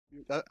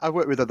I've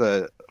worked with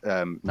other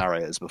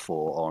narrators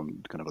before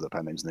on kind of other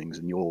pen names and things,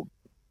 and you're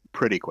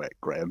pretty quick,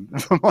 Graham.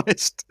 If I'm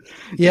honest,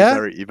 Yeah?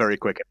 you're very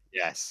quick.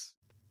 Yes.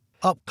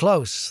 Up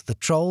close, the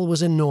troll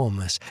was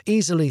enormous,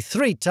 easily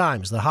 3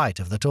 times the height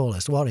of the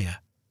tallest warrior.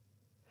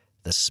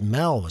 The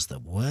smell was the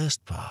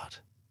worst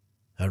part.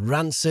 A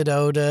rancid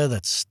odour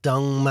that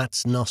stung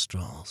Matt's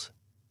nostrils.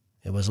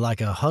 It was like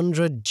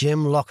 100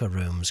 gym locker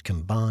rooms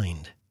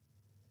combined.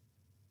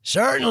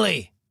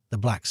 "Certainly," the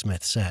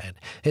blacksmith said,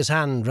 his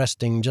hand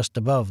resting just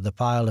above the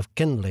pile of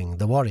kindling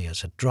the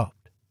warriors had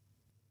dropped.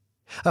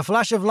 A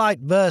flash of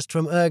light burst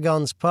from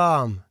Ergon's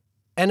palm,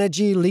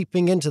 energy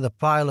leaping into the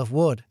pile of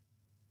wood.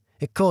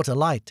 It caught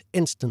alight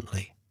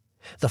instantly,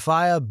 the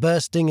fire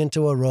bursting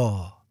into a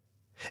roar,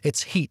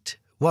 its heat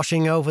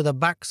washing over the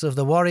backs of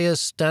the warriors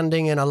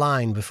standing in a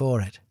line before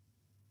it.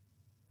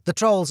 The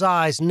troll's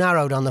eyes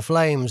narrowed on the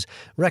flames,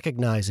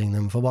 recognizing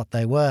them for what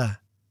they were.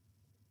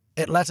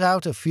 It let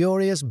out a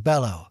furious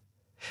bellow,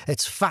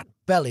 its fat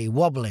belly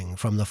wobbling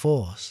from the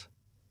force.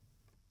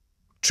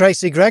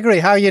 Tracy Gregory,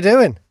 how are you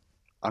doing?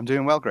 I'm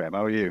doing well, Graham.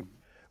 How are you?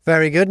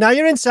 Very good. Now,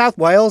 you're in South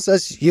Wales,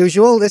 as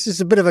usual. This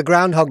is a bit of a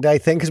Groundhog Day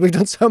thing because we've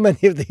done so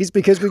many of these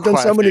because we've done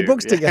so many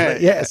books together.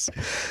 Yes.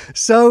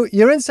 So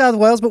you're in South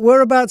Wales, but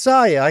whereabouts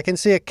are you? I can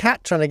see a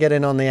cat trying to get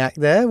in on the act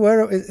there.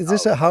 Where is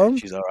this at home?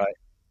 She's all right.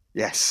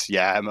 Yes.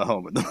 Yeah, I'm at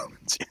home at the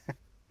moment.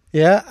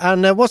 Yeah.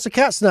 And what's the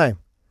cat's name?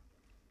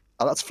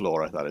 Oh, that's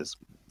Flora, that is.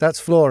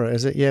 That's Flora,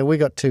 is it? Yeah, we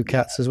got 2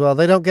 cats as well.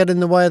 They don't get in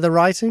the way of the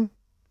writing?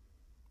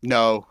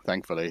 No,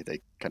 thankfully.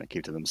 They kind of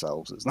keep to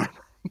themselves. It's not...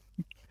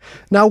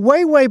 Now,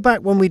 way back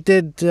when we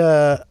did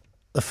the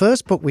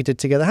first book we did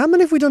together, how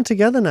many have we done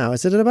together now?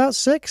 Is it about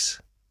 6?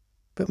 A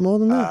bit more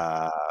than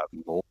that?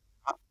 More.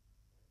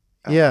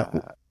 Yeah.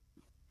 I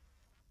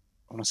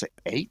want to say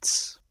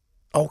 8.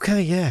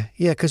 Okay, yeah,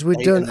 because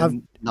we've 8 done...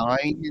 and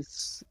 9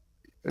 is...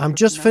 I'm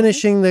just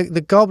finishing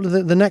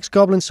the next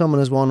Goblin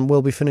Summoners one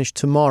will be finished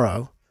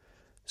tomorrow.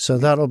 So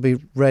that'll be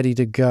ready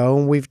to go.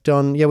 And we've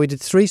done, we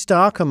did 3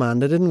 Star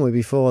Commander, didn't we,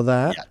 before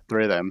that? Yeah,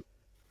 3 of them.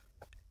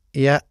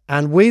 Yeah,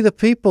 and We the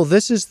People,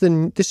 this is the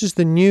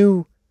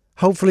new,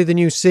 hopefully the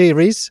new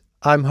series,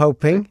 I'm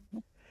hoping.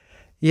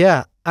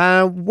 Yeah.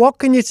 What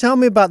can you tell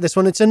me about this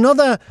one? It's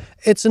another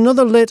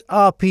lit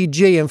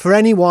RPG, and for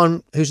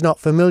anyone who's not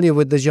familiar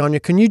with the genre,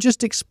 can you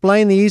just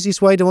explain the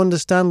easiest way to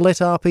understand lit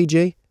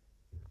RPG?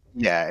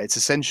 Yeah, it's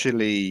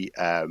essentially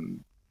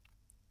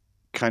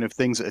kind of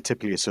things that are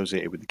typically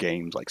associated with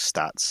games, like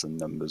stats and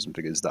numbers and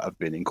figures that have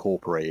been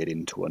incorporated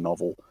into a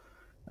novel.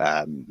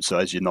 So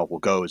as your novel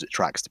goes, it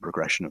tracks the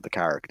progression of the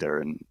character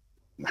and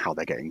how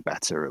they're getting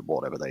better at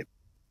whatever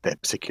their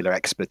particular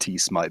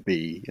expertise might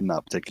be in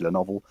that particular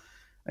novel,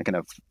 and kind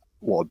of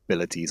what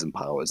abilities and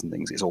powers and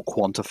things. It's all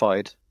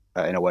quantified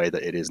in a way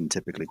that it isn't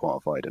typically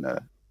quantified in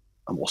a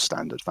more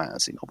standard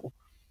fantasy novel.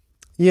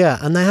 Yeah,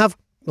 and they have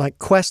like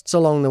quests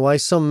along the way,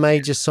 some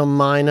major, some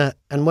minor,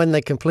 and when they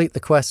complete the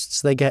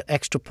quests, they get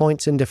extra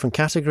points in different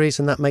categories,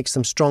 and that makes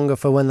them stronger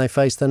for when they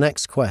face the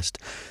next quest.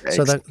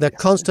 So they're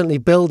constantly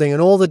building,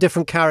 and all the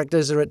different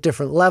characters are at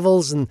different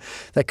levels, and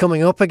they're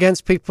coming up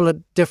against people at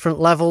different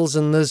levels,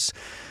 and there's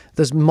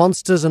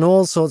monsters and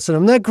all sorts of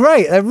them. They're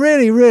great. They're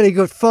really, really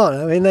good fun.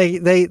 I mean,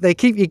 they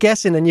keep you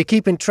guessing, and you're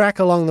keeping track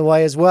along the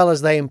way as well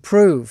as they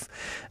improve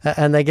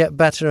and they get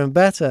better and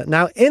better.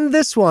 Now, in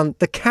this one,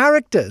 the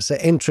characters are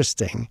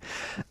interesting.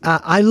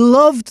 I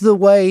loved the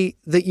way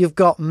that you've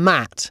got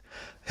Matt,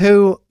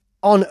 who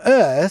on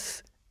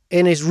Earth,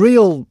 in his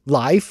real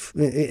life,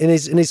 in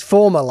his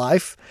former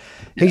life,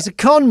 he's a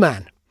con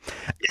man.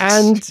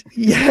 And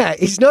yeah,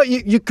 he's not.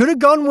 You could have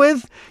gone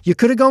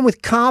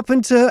with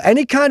carpenter,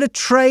 any kind of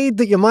trade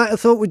that you might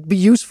have thought would be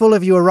useful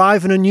if you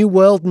arrive in a new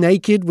world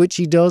naked, which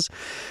he does.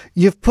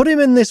 You've put him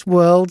in this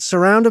world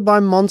surrounded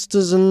by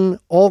monsters and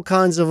all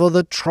kinds of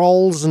other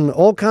trolls and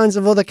all kinds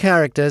of other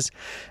characters,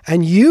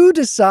 and you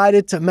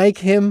decided to make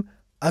him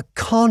a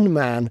con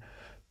man.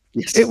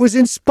 Yes. It was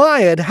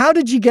inspired. How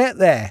did you get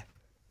there?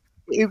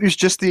 It was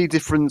just the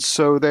difference.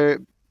 So there.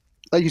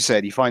 Like you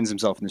said, he finds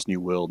himself in this new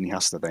world, and he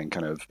has to then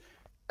kind of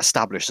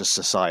establish a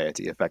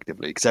society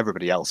effectively, because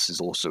everybody else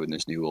is also in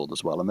this new world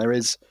as well. And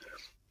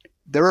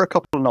there are a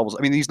couple of novels.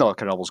 I mean, these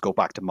novels go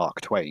back to Mark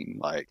Twain,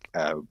 like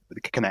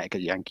the Connecticut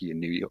Yankee in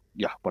New York.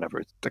 Yeah, whatever.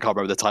 I can't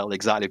remember the title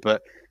exactly,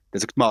 but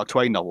there's a Mark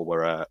Twain novel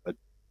where an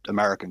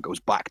American goes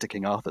back to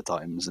King Arthur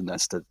times and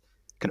has to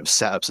kind of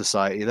set up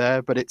society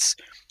there. But it's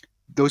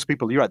those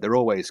people, you're right, they're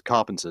always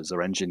carpenters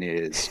or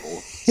engineers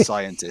or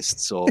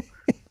scientists or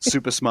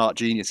super smart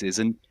geniuses,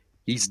 and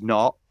he's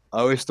not. I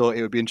always thought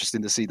it would be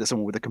interesting to see that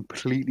someone with a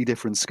completely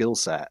different skill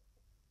set,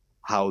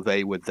 how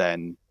they would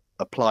then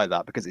apply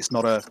that, because it's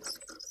not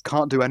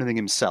can't do anything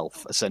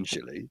himself,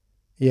 essentially.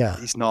 Yeah.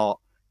 He's not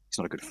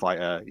a good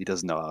fighter. He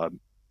doesn't know how to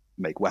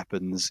make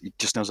weapons. He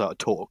just knows how to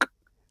talk,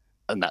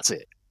 and that's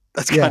it.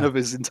 That's kind of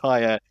his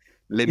entire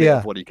limit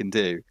of what he can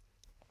do.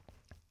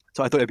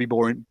 So I thought it'd be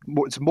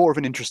it's more of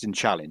an interesting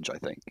challenge, I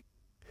think.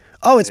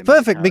 Oh, it's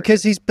perfect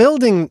because he's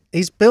building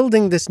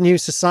this new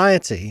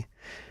society.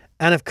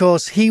 And of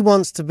course, he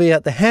wants to be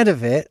at the head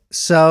of it,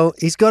 so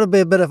he's got to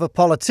be a bit of a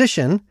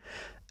politician.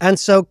 And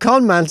so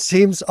conman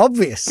seems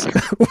obvious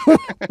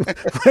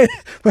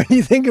when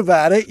you think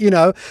about it,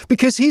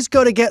 because he's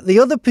got to get the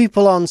other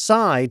people on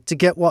side to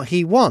get what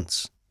he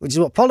wants, which is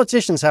what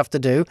politicians have to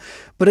do.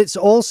 But it's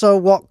also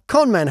what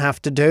conmen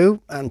have to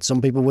do. And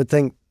some people would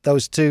think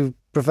those two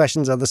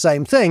professions are the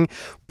same thing.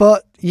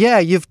 But yeah,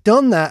 you've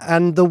done that.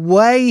 And the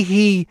way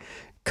he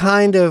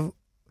kind of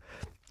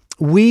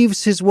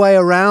weaves his way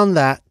around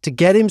that to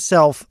get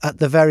himself at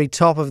the very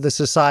top of the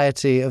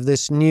society of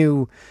this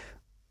new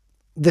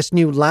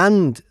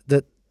land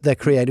that they're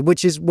created,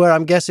 which is where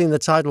I'm guessing the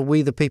title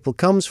 "We the People"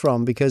 comes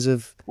from, because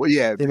of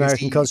the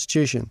American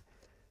Constitution.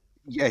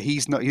 Yeah,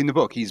 he's not in the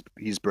book. He's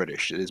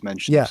British. It is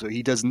mentioned. Yeah. So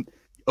he doesn't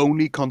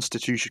only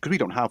constitution, because we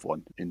don't have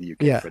one in the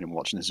UK. Yeah. For anyone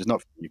watching this, it's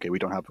not from the UK. We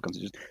don't have a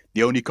constitution.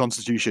 The only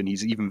constitution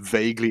he's even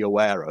vaguely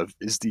aware of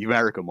is the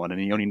American one, and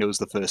he only knows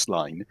the first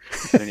line.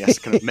 And then he has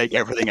to kind of make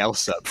everything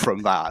else up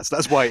from that. So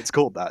that's why it's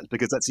called that,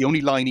 because that's the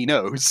only line he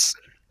knows.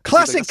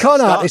 Classic con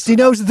artist. He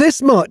knows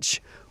this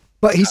much,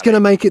 but he's going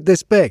to make it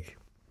this big.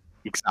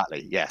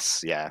 Exactly.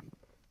 Yes. Yeah.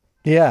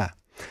 Yeah.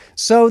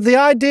 So the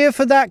idea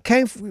for that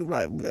came,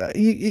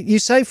 you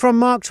say, from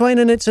Mark Twain,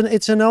 and it's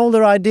an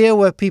older idea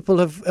where people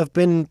have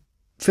been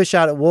fish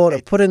out of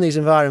water, put in these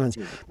environments.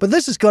 But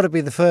this has got to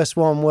be the first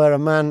one where a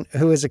man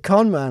who is a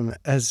con man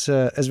has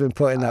been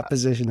put in that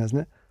position,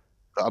 hasn't it?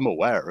 I'm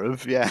aware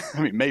of, yeah.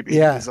 I mean, maybe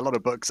there's a lot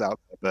of books out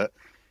there, but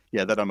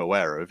yeah, that I'm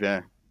aware of,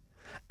 yeah.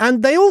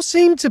 And they all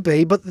seem to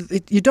be, but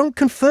you don't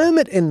confirm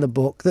it in the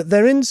book, that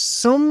they're in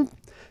some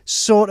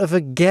sort of a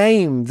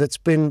game that's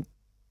been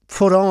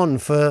put on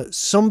for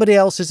somebody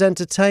else's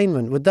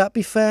entertainment. Would that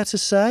be fair to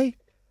say?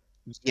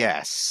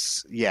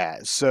 Yes, yeah.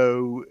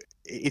 So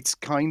it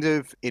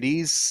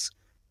is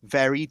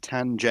very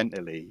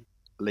tangentially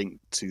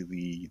linked to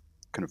the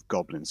kind of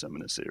Goblin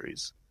Summoner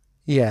series.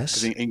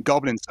 Yes. Because in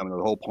Goblin Summoner,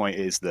 the whole point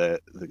is the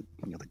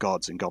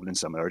gods in Goblin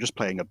Summoner are just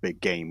playing a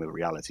big game with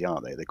reality,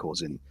 aren't they? They're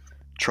causing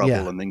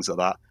trouble and things like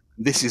that.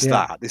 This is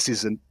that. This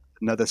is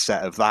another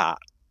set of that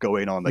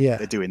going on.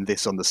 They're doing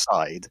this on the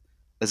side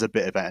as a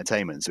bit of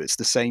entertainment. So it's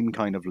the same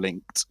kind of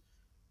linked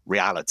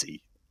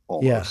reality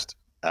almost.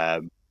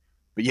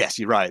 But yes,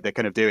 you're right. They're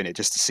kind of doing it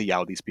just to see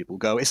how these people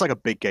go. It's like a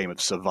big game of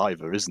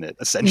Survivor, isn't it?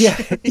 Essentially.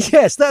 Yeah.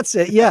 Yes, that's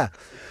it. Yeah.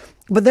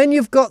 But then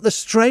you've got the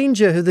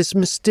stranger, this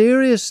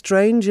mysterious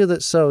stranger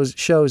that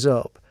shows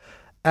up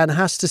and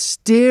has to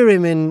steer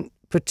him in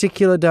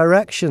particular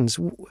directions.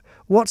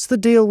 What's the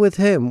deal with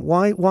him?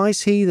 Why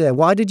is he there?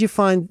 Why did you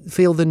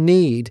feel the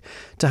need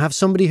to have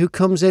somebody who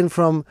comes in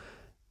from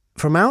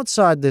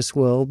outside this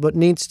world but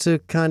needs to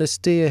kind of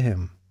steer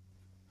him?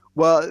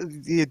 Well,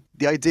 the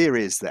idea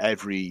is that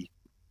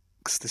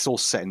it's all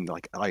set in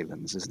like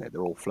islands, isn't it?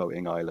 They're all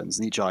floating islands,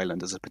 and each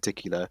island has a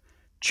particular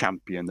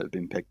champion that have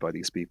been picked by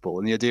these people.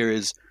 And the idea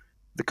is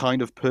the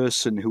kind of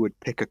person who would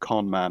pick a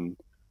con man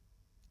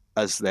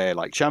as their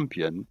like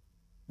champion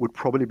would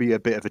probably be a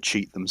bit of a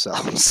cheat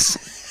themselves.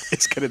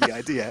 It's kind of the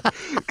idea,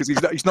 because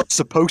he's not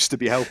supposed to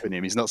be helping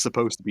him. He's not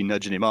supposed to be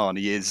nudging him on.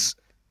 He is.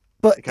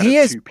 But he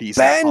is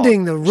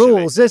bending the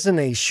rules, isn't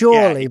he?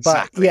 Surely,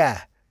 exactly.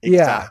 But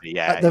exactly,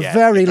 at the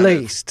very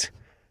least.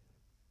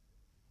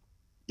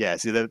 Yeah,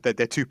 see, they're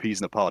two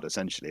peas in a pod,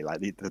 essentially. Like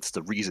that's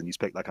the reason he's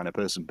picked that kind of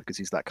person, because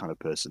he's that kind of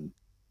person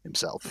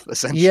himself,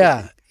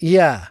 essentially.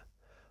 Yeah.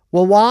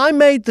 Well, I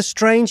made the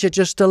stranger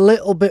just a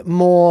little bit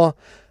more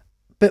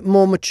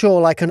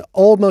mature, like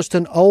almost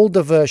an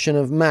older version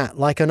of Matt,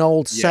 like an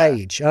old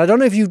sage. And I don't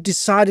know if you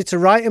decided to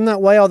write him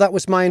that way, or that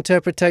was my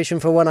interpretation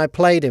for when I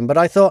played him. But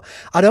I thought,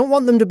 I don't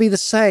want them to be the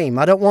same.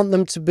 I don't want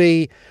them to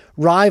be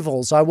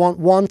rivals. I want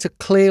one to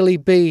clearly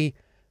be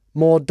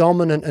more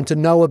dominant and to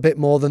know a bit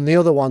more than the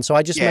other one. So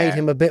I just made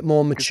him a bit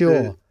more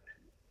mature.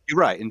 You're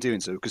right in doing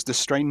so, because the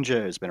stranger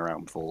has been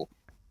around for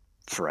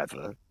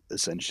forever,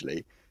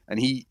 essentially. And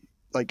he,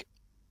 like,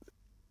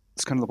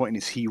 it's kind of the point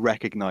is he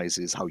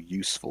recognizes how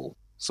useful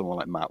someone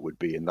like Matt would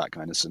be in that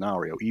kind of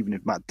scenario, even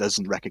if Matt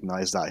doesn't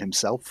recognize that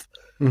himself.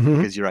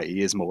 Because you're right,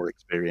 he is more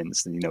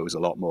experienced and he knows a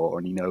lot more,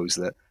 and he knows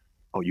that,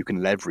 you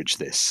can leverage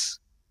this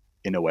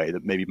in a way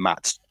that maybe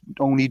Matt's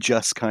only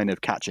just kind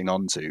of catching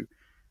on to,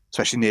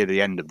 especially near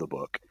the end of the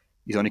book.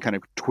 He's only kind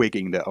of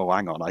twigging that,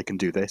 hang on, I can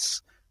do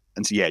this.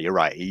 And so, yeah, you're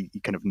right. He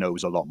kind of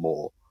knows a lot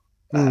more.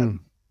 And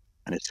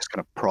it's just kind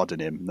of prodding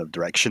him in the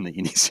direction that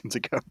he needs him to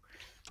go.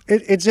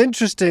 It's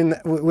interesting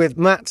with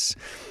Matt's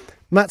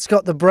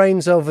got the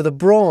brains over the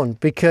brawn,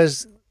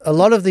 because a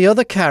lot of the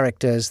other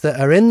characters that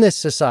are in this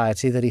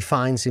society that he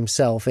finds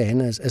himself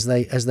in as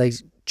they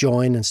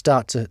join and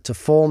start to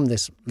form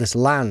this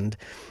land,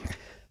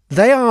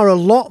 they are a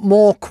lot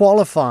more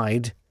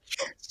qualified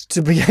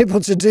to be able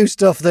to do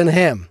stuff than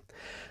him.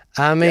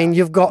 I mean,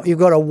 you've got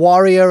a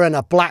warrior and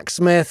a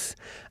blacksmith,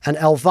 and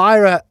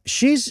Elvira,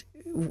 she's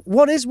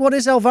what is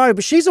Elvira?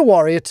 But she's a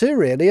warrior too,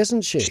 really,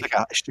 isn't she? She's like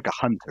a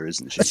hunter,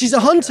 isn't she? She's a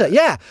hunter,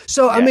 yeah.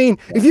 So, I mean,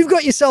 if you've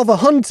got yourself a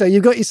hunter,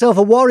 you've got yourself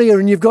a warrior,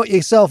 and you've got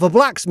yourself a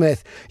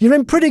blacksmith, you're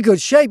in pretty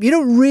good shape. You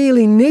don't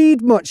really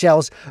need much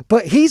else,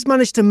 but he's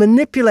managed to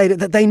manipulate it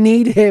that they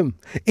need him,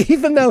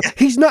 even though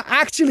he's not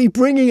actually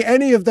bringing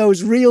any of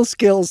those real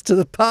skills to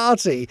the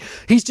party.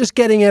 He's just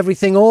getting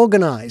everything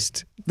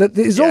organised. That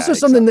is also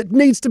something that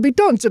needs to be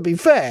done. To be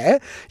fair,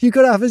 you've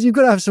got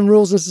to have some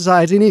rules in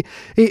society. And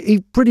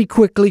he pretty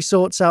quickly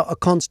sorts out a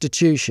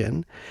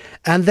constitution,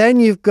 and then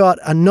you've got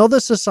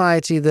another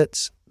society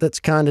that's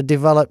kind of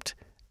developed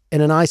in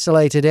an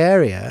isolated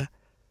area,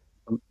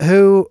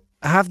 who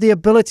have the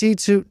ability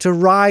to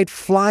ride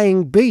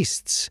flying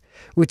beasts,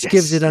 which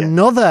gives it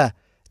another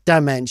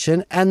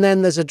dimension. And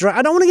then there's a dragon.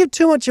 I don't want to give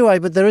too much away,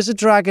 but there is a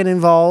dragon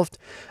involved,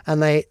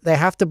 and they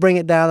have to bring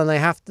it down, and they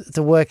have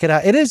to work it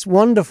out. It is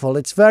wonderful.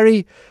 It's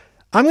very,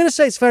 I'm going to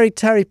say it's very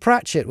Terry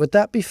Pratchett. Would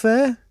that be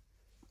fair?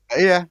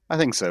 Yeah, I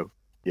think so.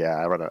 Yeah,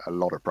 I read a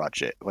lot of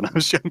Pratchett when I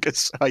was younger.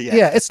 So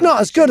yeah, it's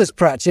not as good as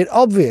Pratchett,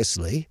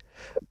 obviously,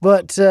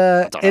 but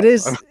it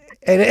is.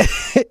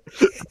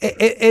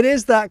 It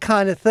is that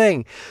kind of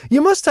thing.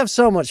 You must have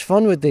so much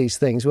fun with these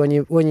things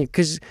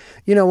because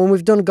when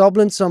we've done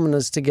Goblin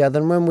Summoners together,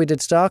 and when we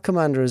did Star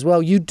Commander as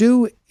well, you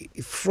do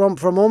from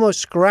almost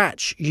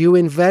scratch. You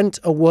invent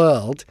a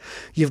world.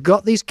 You've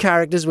got these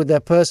characters with their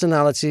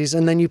personalities,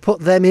 and then you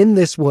put them in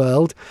this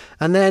world,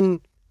 and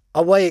then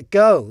away it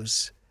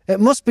goes. It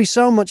must be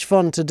so much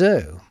fun to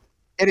do.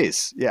 It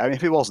is. Yeah, I mean,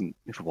 if it wasn't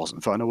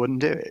fun, I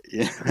wouldn't do it.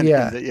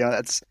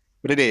 That's.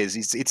 But it is.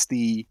 It's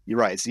the. You're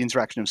right. It's the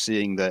interaction of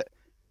seeing that.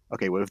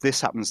 Okay, well, if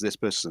this happens to this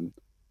person,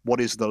 what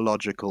is the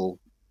logical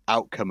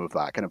outcome of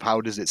that? Kind of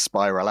how does it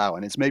spiral out?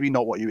 And it's maybe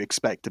not what you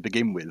expect to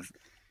begin with.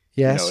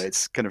 Yes.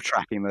 It's kind of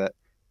tracking that.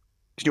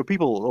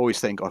 People always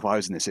think, oh, if I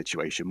was in this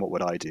situation, what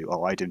would I do?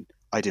 Oh,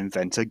 I'd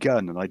invent a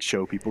gun and I'd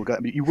show people. I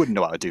mean, you wouldn't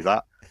know how to do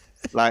that.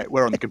 Like,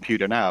 we're on the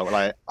computer now.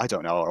 Like, I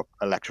don't know how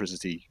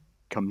electricity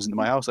comes into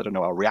my house. I don't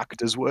know how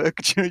reactors work.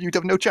 You'd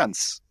have no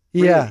chance.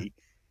 Really.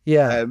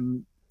 Yeah.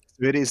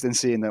 It is then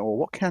seeing that, well,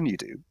 what can you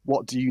do?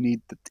 What do you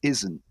need that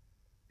isn't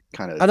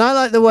kind of... And I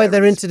like the way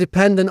they're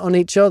interdependent on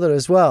each other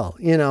as well.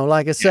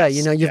 Like I say,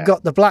 you've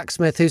got the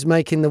blacksmith who's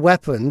making the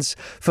weapons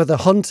for the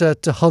hunter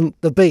to hunt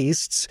the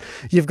beasts.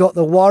 You've got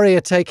the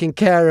warrior taking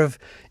care of,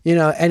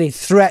 any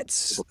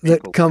threats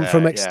that come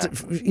from...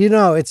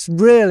 it's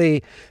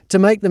really to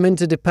make them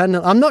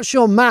interdependent. I'm not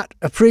sure Matt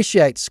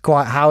appreciates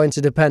quite how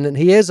interdependent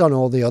he is on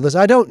all the others.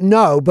 I don't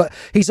know, but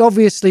he's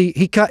obviously...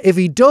 if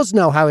he does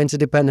know how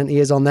interdependent he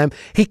is on them,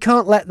 he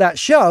can't let that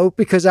show,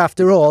 because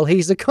after all,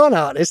 he's a con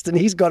artist and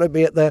he's got to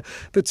be at the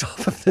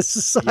top of the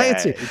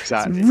society. Yeah,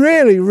 exactly. It's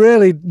really,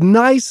 really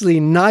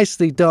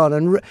nicely done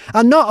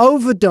and not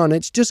overdone.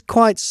 It's just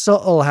quite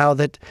subtle how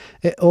that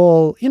it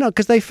all,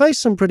 because they face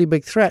some pretty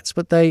big threats,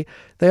 but they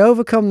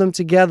overcome them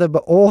together.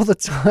 But all the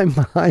time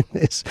behind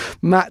this,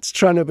 Matt's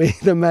trying to be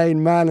the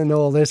main man and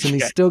all this,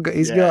 and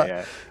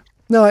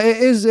No,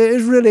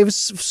 it was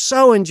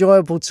so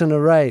enjoyable to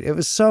narrate. It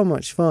was so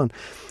much fun.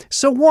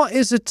 So what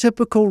is a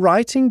typical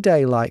writing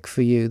day like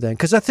for you then?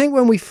 Because I think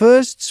when we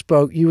first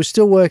spoke, you were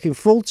still working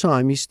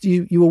full-time.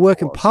 You were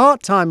working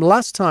part-time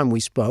last time we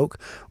spoke.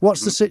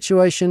 What's the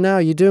situation now?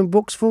 You doing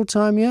books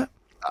full-time yet?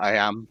 I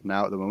am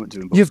now at the moment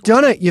doing books. You've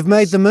done it. You've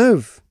made the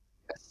move.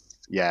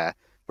 Yeah.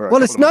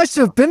 Well, it's nice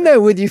to have been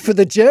there with you for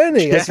the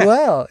journey as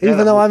well,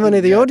 even though I'm only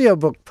the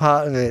audiobook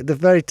part of it, the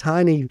very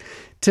tiny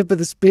tip of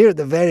the spear at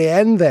the very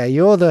end there.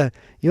 You're the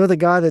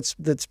guy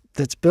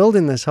that's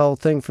building this whole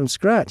thing from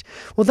scratch.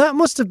 Well, that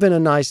must have been a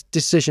nice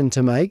decision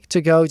to make,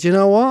 to go, do you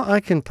know what? I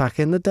can pack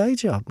in the day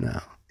job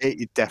now.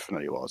 It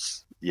definitely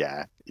was.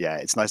 Yeah.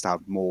 It's nice to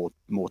have more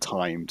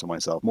time to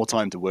myself, more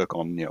time to work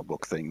on,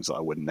 book things that I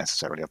wouldn't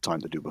necessarily have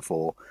time to do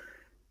before.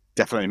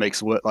 Definitely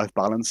makes work-life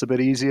balance a bit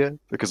easier,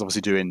 because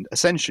obviously doing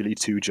essentially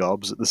 2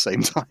 jobs at the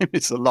same time,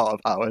 it's a lot of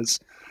hours.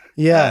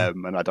 Yeah.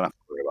 And I don't have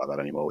to worry about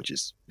that anymore, which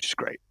is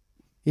great.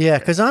 Yeah,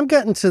 because I'm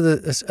getting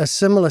to a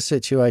similar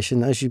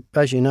situation. As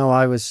you know,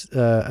 I was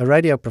a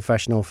radio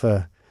professional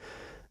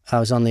I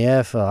was on the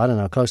air for, I don't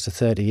know, close to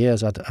 30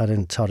 years. I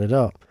didn't tot it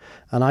up.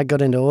 And I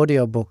got into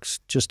audiobooks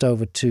just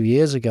over 2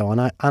 years ago.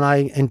 And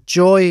I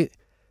enjoy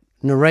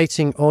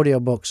narrating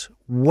audiobooks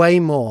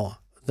way more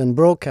than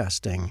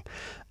broadcasting.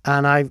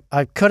 And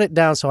I cut it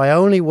down, so I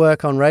only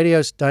work on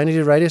radio. I only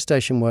do radio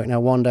station work now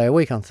 1 day a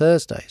week on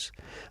Thursdays.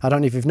 I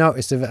don't know if you've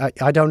noticed,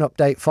 I don't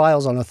update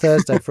files on a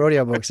Thursday for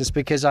audiobooks. It's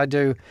because I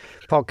do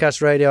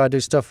podcast radio, I do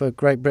stuff for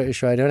Great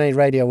British Radio. Any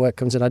radio work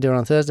comes in, I do it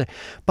on Thursday.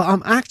 But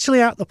I'm actually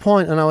at the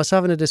point, and I was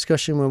having a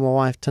discussion with my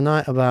wife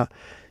tonight about,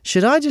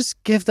 should I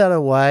just give that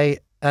away,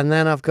 and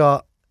then I've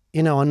got,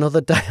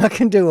 another day I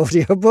can do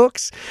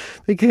audiobooks?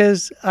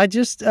 Because I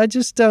just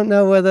don't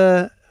know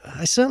whether...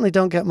 I certainly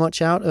don't get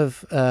much out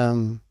of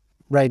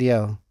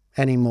radio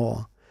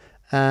anymore,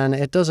 and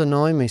it does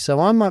annoy me. So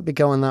I might be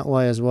going that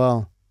way as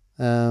well.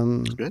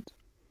 Good.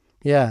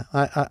 Yeah,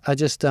 I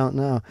just don't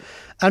know.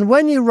 And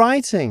when you're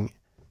writing,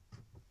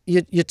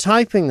 you're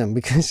typing them,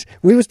 because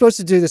we were supposed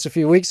to do this a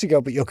few weeks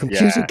ago, but your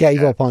computer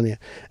gave up on you.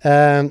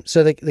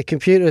 So the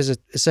computer is an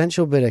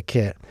essential bit of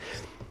kit.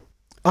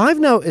 I've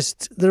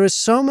noticed there are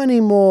so many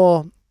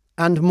more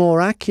and more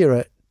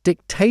accurate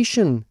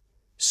dictation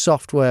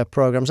software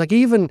programs. Like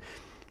even,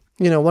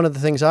 one of the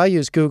things I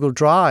use, Google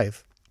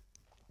Drive.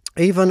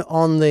 Even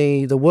on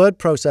the word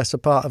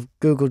processor part of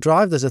Google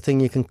Drive, there's a thing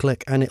you can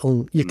click and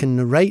you can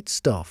narrate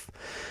stuff.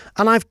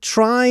 And I've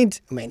tried,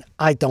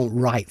 I don't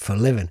write for a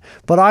living,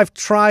 but I've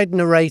tried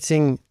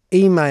narrating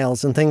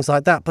emails and things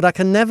like that, but I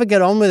can never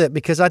get on with it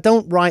because I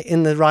don't write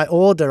in the right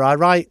order.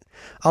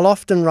 I'll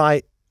often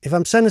write, if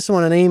I'm sending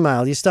someone an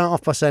email, you start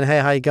off by saying,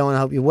 hey, how you going? I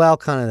hope you're well,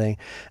 kind of thing.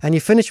 And you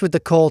finish with the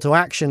call to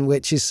action,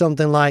 which is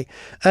something like,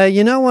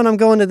 when I'm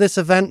going to this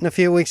event in a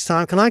few weeks'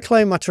 time, can I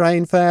claim my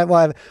train fare?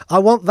 Whatever. I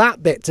want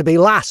that bit to be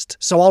last.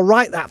 So I'll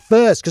write that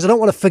first because I don't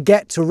want to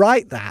forget to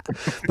write that.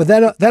 But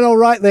then I'll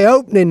write the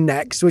opening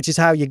next, which is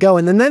how you go.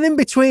 And then in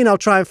between, I'll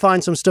try and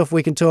find some stuff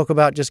we can talk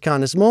about, just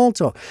kind of small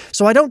talk.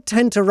 So I don't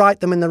tend to write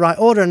them in the right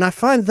order. And I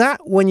find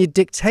that when you're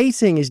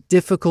dictating is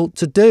difficult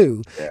to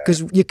do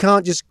because you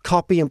can't just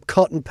copy and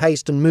cut and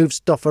paste and move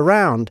stuff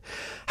around.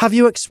 Have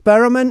you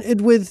experimented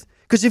with,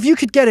 because if you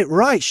could get it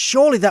right,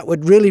 surely that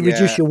would really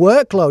reduce your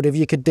workload if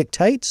you could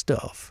dictate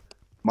stuff.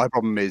 My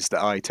problem is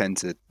that I tend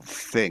to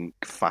think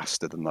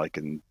faster than I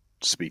can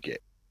speak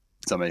it.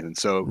 So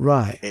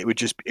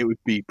it would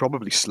be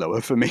probably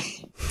slower for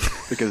me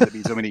because there'd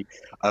be so many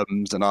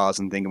ums and ahs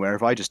and things, where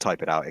if I just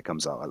type it out, it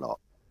comes out a lot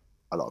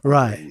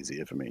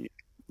easier for me.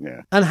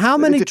 Yeah. And how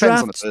many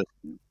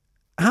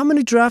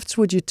drafts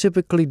would you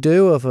typically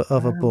do of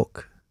a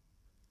book?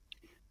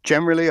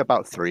 Generally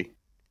about 3.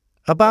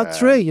 About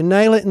 3? You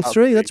nail it in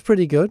 3? That's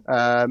pretty good.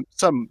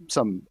 Some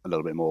a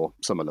little bit more,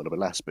 some a little bit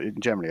less, but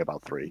generally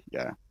about 3,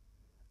 yeah.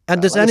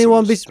 And does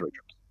anyone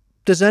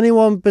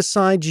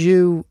besides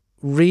you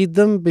read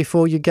them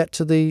before you get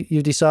to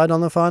you decide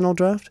on the final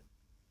draft?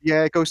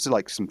 Yeah, it goes to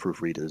like some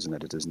proofreaders and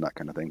editors and that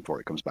kind of thing before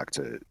it comes back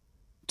to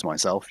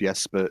myself,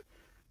 yes, but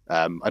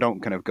I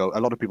don't kind of go.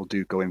 A lot of people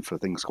do go in for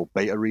things called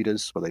beta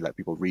readers, where they let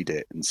people read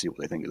it and see what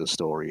they think of the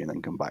story, and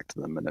then come back to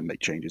them and then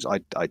make changes. I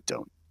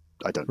don't.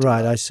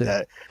 Right, I see.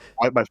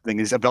 My thing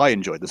is, if I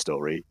enjoy the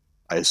story,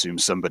 I assume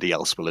somebody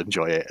else will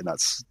enjoy it, and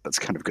that's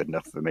kind of good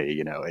enough for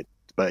me,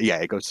 But yeah,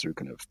 it goes through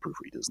kind of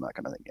proofreaders and that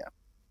kind of thing. Yeah.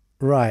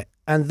 Right,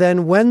 and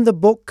then when the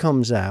book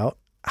comes out,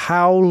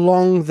 how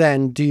long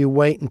then do you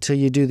wait until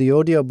you do the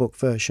audiobook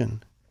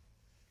version?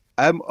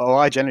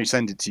 I generally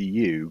send it to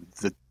you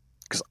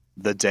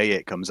the day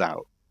it comes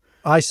out.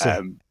 I see.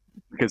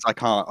 Because I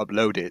can't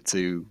upload it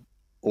to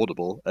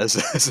Audible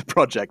as a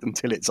project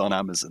until it's on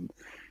Amazon.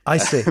 I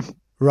see.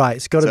 Right,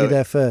 it's got to be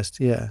there first.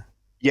 Yeah.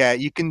 Yeah,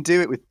 you can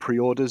do it with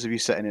pre-orders if you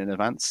set it in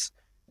advance.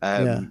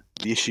 The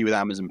issue with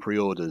Amazon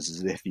pre-orders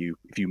is if you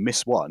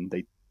miss one,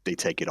 they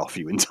take it off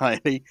you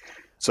entirely.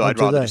 So I'd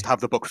rather just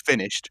have the book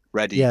finished,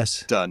 ready,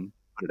 done,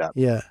 put it out.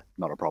 Yeah,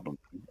 not a problem.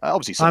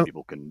 Obviously, some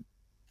people can.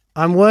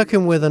 I'm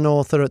working with an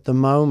author at the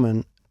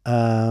moment.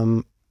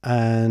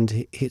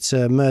 And it's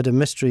a murder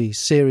mystery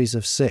series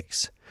of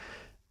 6,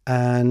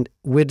 and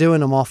we're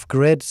doing them off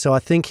grid. So I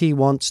think he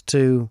wants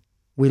to.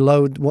 He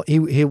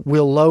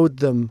will load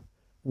them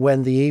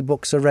when the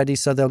ebooks are ready,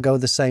 so they'll go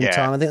the same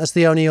time. I think that's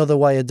the only other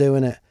way of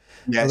doing it.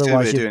 Yeah, the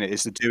way of doing it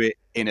is to do it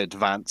in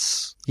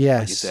advance. Yes,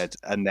 like you said,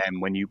 and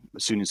then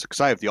because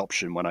I have the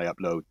option when I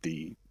upload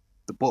the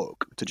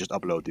book to just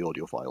upload the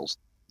audio files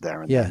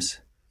there and then.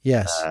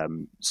 Yes.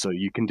 So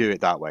you can do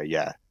it that way.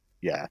 Yeah.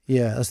 Yeah,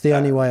 that's the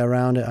only way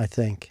around it, I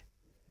think.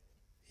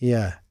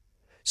 Yeah.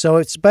 So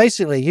it's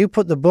basically you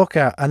put the book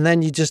out and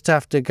then you just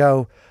have to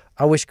go,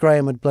 I wish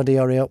Graham would bloody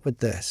hurry up with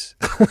this.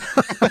 To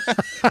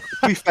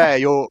be fair,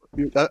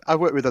 I've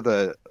worked with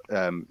other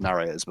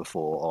narrators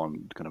before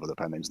on kind of other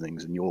pen names and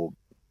things, and you're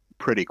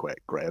pretty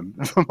quick, Graham,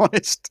 if I'm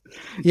honest.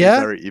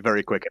 Yeah? You're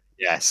very quick.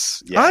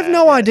 Yes. Yeah, I have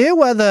no idea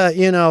whether,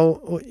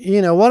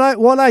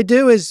 what I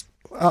do is,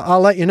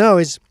 I'll let you know,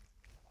 is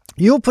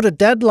you'll put a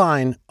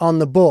deadline on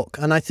the book.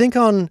 And I think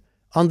on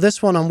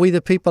this one, on We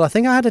the People, I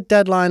think I had a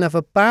deadline of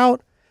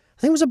about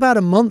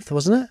a month,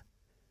 wasn't it?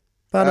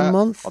 About a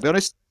month? I'll be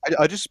honest,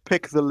 I just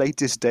pick the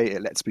latest date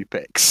it lets me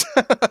pick.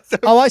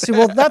 Oh, I see.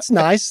 Well, that's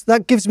nice.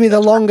 That gives me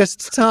the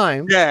longest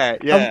time.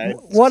 Yeah.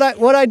 What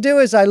I do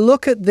is I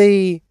look at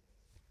the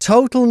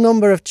total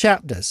number of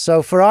chapters.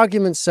 So for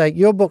argument's sake,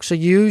 your books are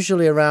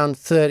usually around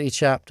 30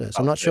 chapters.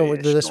 I'm not sure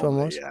what this one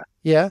was.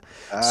 Yeah.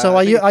 So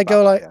I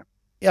go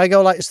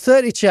like, it's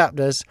 30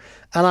 chapters,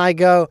 and I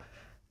go,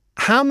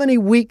 how many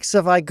weeks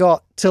have I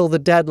got till the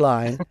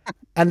deadline?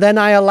 And then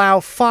I allow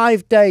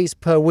 5 days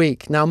per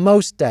week. Now,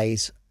 most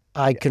days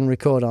I can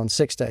record on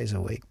 6 days a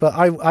week, but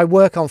I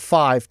work on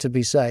 5 to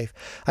be safe.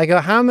 I go,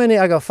 how many?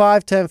 I go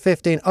 5, 10,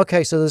 15.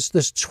 Okay, so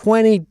there's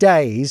 20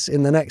 days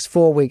in the next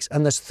 4 weeks,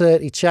 and there's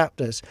 30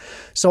 chapters.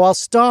 So I'll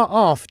start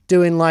off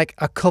doing like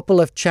a couple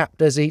of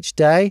chapters each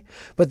day,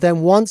 but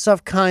then once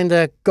I've kind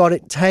of got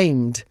it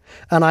tamed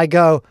and I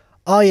go,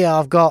 oh yeah,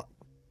 I've got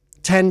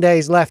 10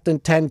 days left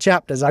and 10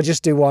 chapters, I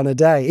just do one a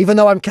day, even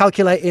though I'm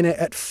calculating it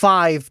at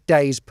 5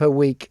 days per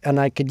week and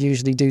I could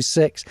usually do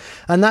 6.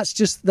 And that's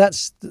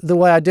the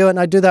way I do it. And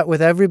I do that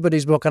with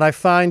everybody's book. And I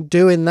find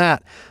doing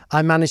that,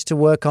 I manage to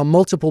work on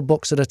multiple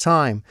books at a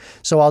time.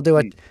 So I'll do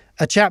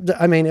a chapter.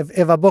 I mean,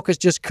 if a book has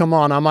just come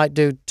on, I might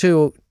do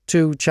two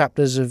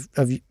chapters of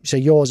say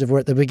yours if we're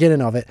at the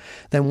beginning of it,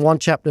 then one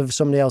chapter of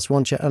somebody else,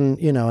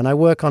 and I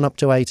work on up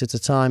to 8 at a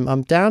time.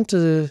 I'm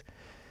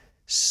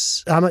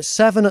at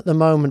 7 at the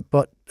moment,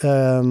 but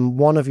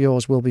one of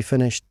yours will be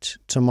finished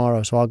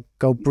tomorrow, so I'll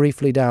go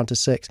briefly down to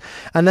 6.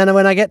 And then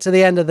when I get to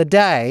the end of the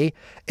day,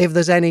 if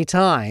there's any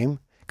time,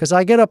 because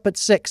I get up at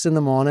 6 in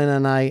the morning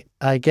and I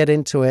get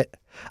into it.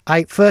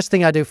 First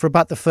thing I do for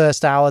about the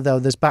first hour, though,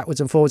 there's backwards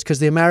and forwards because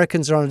the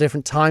Americans are on a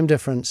different time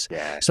difference.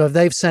 Yeah. So if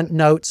they've sent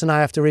notes and I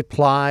have to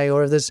reply,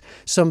 or if there's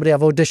somebody I've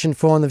auditioned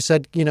for and they've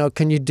said,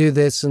 can you do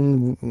this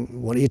and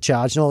what are you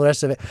charging, and all the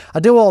rest of it, I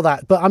do all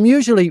that. But I'm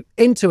usually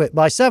into it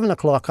by 7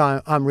 o'clock.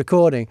 I'm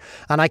recording,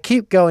 and I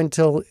keep going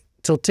till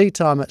tea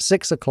time at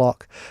 6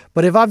 o'clock.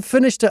 But if I've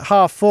finished at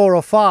 4:30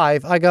 or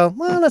 5, I go,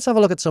 well, let's have a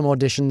look at some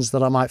auditions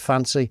that I might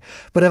fancy.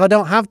 But if I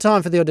don't have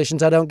time for the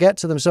auditions, I don't get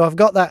to them. So I've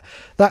got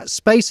that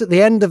space at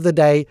the end of the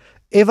day.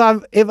 If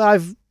I've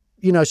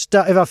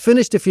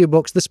finished a few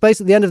books, the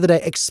space at the end of the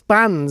day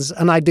expands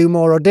and I do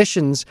more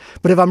auditions.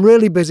 But if I'm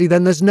really busy,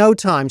 then there's no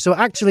time. So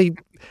actually,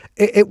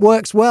 it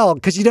works well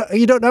because you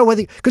don't know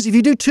because if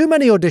you do too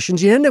many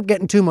auditions, you end up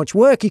getting too much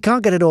work. You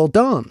can't get it all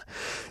done.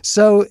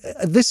 So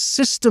this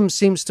system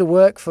seems to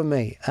work for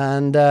me,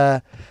 and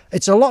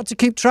it's a lot to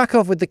keep track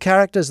of with the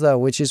characters, though,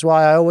 which is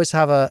why I always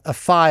have a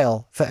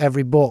file for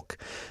every book,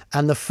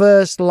 and the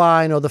first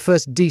line or the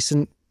first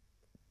decent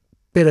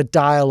bit of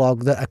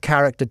dialogue that a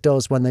character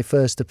does when they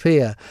first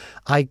appear,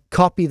 I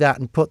copy that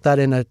and put that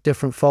in a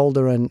different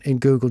folder in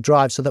Google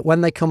Drive so that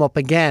when they come up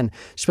again,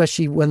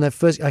 especially when they're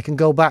first, I can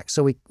go back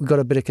so we've got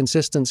a bit of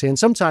consistency. And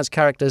sometimes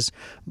characters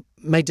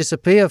may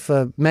disappear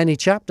for many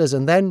chapters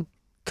and then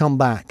come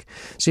back.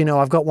 So,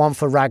 I've got one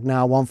for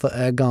Ragnar, one for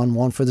Ergon,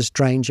 one for the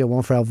Stranger,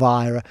 one for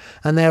Elvira,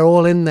 and they're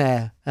all in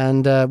there.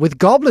 And with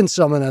Goblin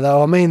Summoner,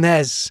 though, I mean,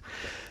 there's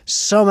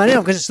so many of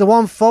them because it's the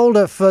one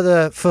folder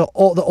for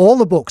all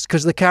the books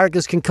because the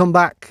characters can come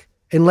back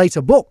in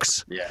later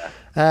books. Yeah.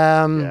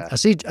 I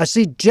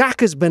see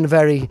Jack has been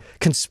very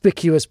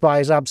conspicuous by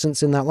his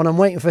absence in that one. I'm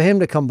waiting for him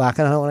to come back,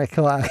 and I don't want to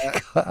come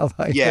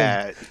out.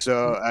 Yeah.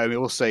 So I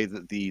will say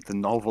that the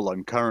novel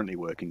I'm currently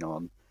working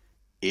on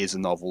is a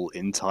novel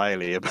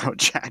entirely about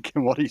Jack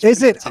and what he's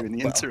been up to in the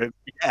interim.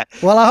 Yeah.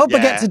 Well, I hope I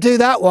get to do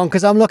that one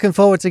because I'm looking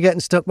forward to getting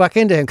stuck back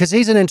into him because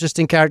he's an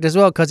interesting character as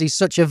well because he's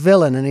such a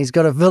villain and he's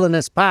got a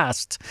villainous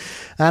past.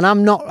 And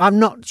I'm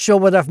not sure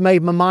whether I've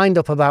made my mind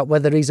up about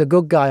whether he's a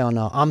good guy or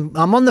not. I'm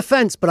on the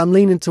fence, but I'm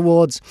leaning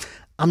towards.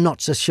 I'm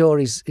not so sure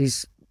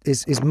his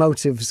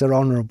motives are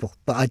honourable,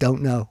 but I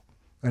don't know.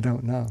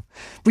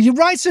 But you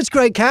write such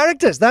great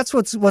characters. That's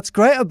what's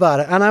great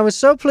about it. And I was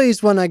so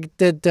pleased when I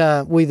did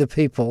We the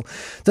People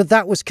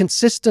that was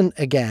consistent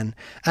again,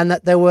 and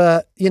that there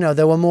were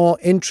more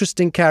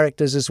interesting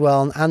characters as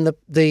well, and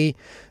the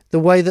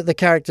way that the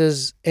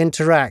characters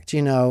interact.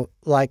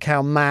 Like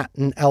how Matt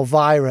and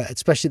Elvira,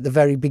 especially at the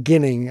very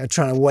beginning, are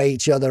trying to weigh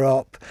each other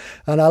up,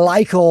 and I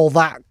like all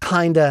that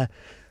kind of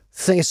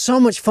thing. It's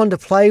so much fun to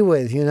play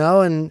with,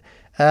 and.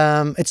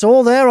 It's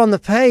all there on the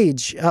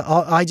page.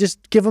 I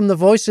just give them the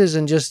voices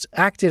and just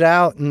act it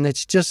out, and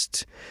it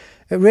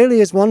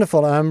really is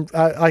wonderful.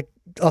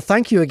 I'll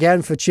thank you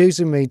again for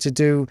choosing me to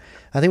do.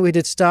 I think we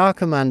did Star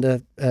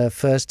Commander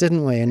first,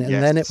 didn't we? And yes,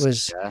 then it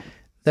was. Yeah.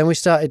 Then we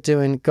started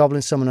doing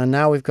Goblin Summoner, and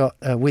now we've got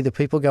We the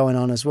People going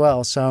on as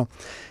well. So,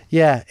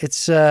 yeah, it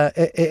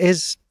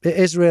is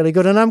really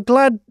good, and I'm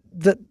glad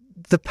that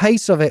the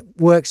pace of it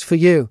works for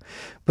you.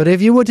 But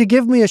if you were to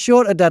give me a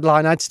shorter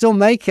deadline, I'd still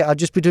make it. I'd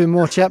just be doing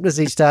more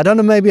chapters each day. I don't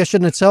know, maybe I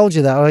shouldn't have told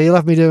you that, or you'll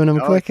have me doing them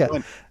quicker.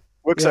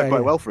 Works out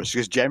quite well for us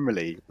because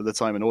generally, by the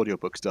time an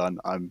audiobook's done,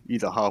 I'm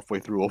either halfway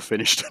through or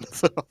finished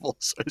another novel.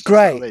 So it's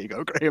great. There you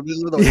go, Graham. This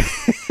is another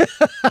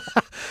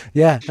one.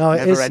 Yeah, no,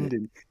 never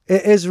ending.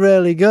 It is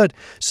really good.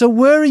 So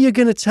where are you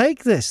going to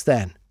take this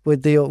then?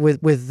 With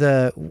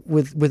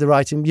the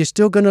writing, you're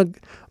still going to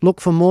look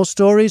for more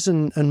stories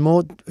and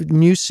more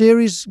new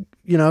series,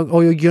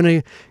 or you're going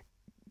to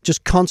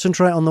just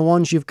concentrate on the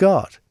ones you've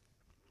got?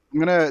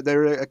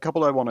 There are a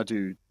couple I want to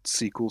do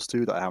sequels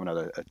to that I haven't had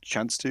a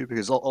chance to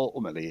because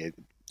ultimately,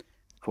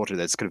 unfortunately,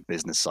 there's kind of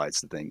business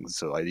sides to things.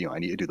 So I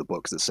need to do the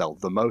books that sell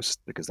the most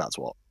because that's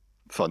what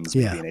funds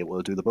me being able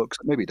to do the books.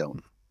 Maybe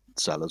don't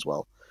sell as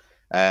well.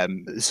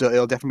 So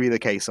it'll definitely be the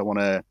case. I want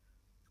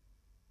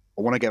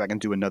to get back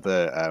and do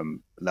another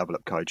Level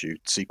Up Kaiju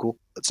sequel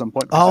at some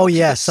point. Oh,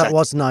 yes, that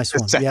was a nice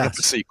one. Set up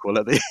a sequel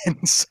at the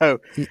end. So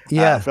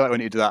I feel like we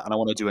need to do that, and I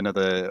want to do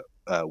another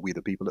We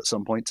the People at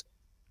some point.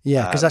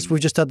 Yeah, because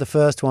we've just had the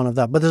first one of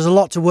that. But there's a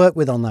lot to work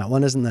with on that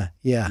one, isn't there?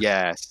 Yeah.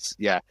 Yes,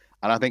 yeah.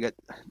 And I think,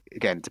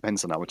 again, it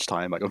depends on how much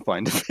time I can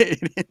find to fit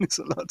it in. It's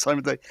a lot of time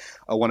a day.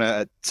 I want to,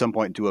 at some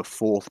point, do a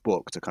fourth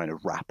book to kind of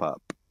wrap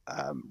up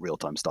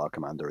Real-Time Star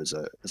Commander as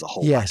a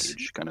whole Yes.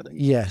 package kind of thing.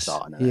 Yes.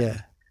 Start and an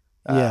Yeah.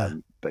 end. Yeah.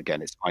 But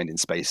again, it's finding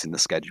space in the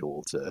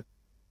schedule to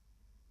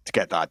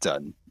get that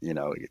done.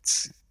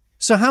 It's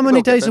So how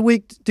many days a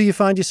week do you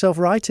find yourself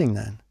writing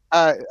then?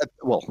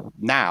 well,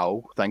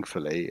 now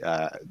thankfully,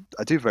 I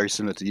do very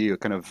similar to you,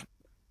 kind of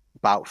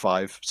about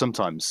 5,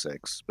 sometimes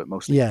 6, but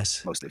mostly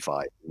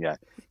 5. Yeah,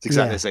 it's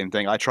exactly the same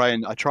thing. I try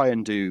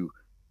and do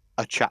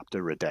a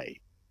chapter a day.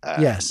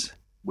 Yes.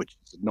 Which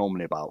is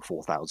normally about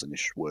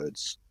 4,000-ish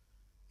words.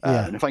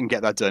 Yeah. And if I can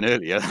get that done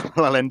earlier,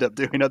 I'll end up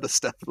doing other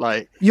stuff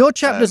like... Your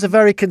chapters are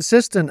very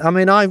consistent. I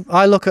mean,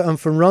 I look at them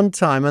from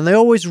runtime, and they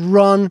always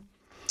run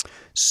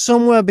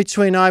somewhere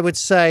between, I would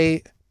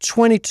say,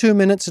 22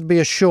 minutes would be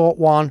a short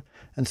one,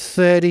 and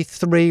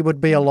 33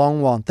 would be a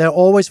long one. They're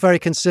always very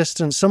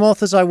consistent. Some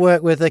authors I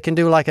work with, they can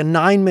do like a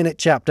 9-minute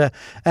chapter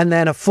and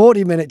then a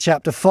 40-minute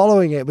chapter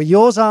following it. But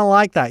yours aren't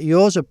like that.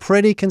 Yours are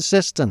pretty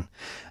consistent.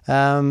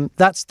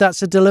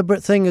 That's a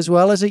deliberate thing as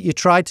well, is it? You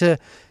try to...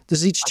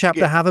 Does each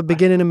chapter have a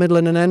beginning, a middle,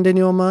 and an end in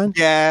your mind?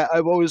 Yeah,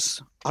 I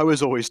was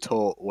always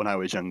taught when I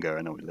was younger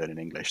and I was learning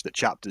English that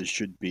chapters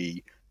should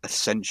be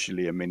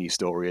essentially a mini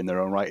story in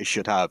their own right. It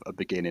should have a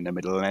beginning, a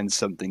middle, and end.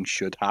 Something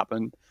should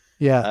happen.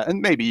 Yeah.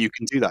 And maybe you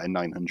can do that in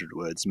 900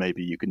 words.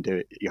 Maybe you can do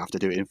it. You have to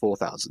do it in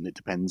 4,000. It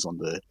depends on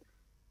the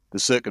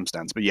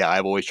circumstance. But yeah,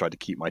 I've always tried to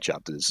keep my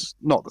chapters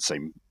not the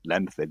same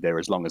length. They're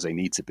as long as they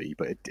need to be,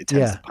 but it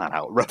tends to pan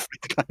out roughly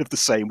kind of the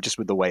same, just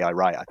with the way I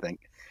write, I think.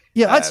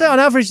 Yeah, I'd say on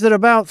average they're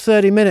about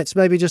 30 minutes,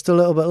 maybe just a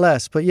little bit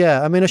less. But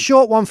yeah, I mean, a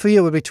short one for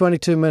you would be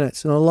 22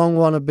 minutes, and a long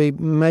one would be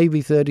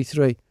maybe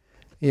 33.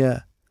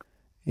 Yeah.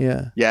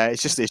 Yeah. Yeah,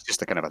 it's just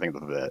a kind of, I think,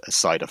 a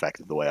side effect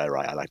of the way I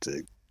write. I like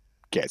to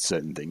get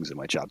certain things in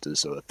my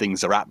chapters so that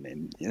things are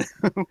happening,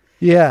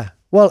 Yeah.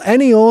 Well,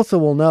 any author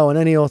will know, and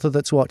any author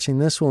that's watching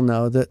this will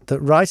know, that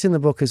writing the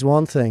book is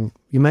one thing.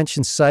 You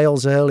mentioned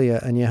sales earlier,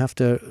 and you have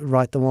to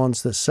write the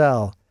ones that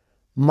sell.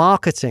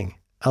 Marketing.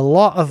 A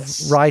lot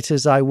of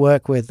writers I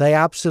work with, they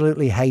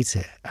absolutely hate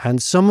it.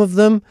 And some of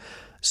them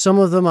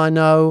I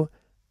know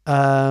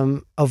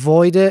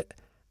avoid it.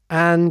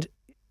 And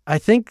I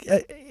think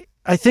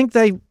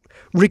they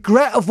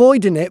regret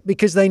avoiding it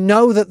because they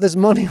know that there's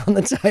money on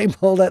the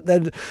table.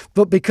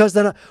 But because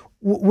they're not,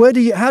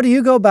 how do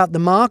you go about the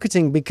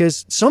marketing?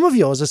 Because some of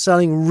yours are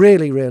selling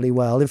really, really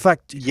well. In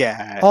fact,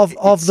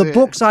 of the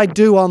books I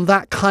do on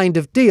that kind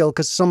of deal,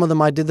 because some of them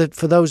I did.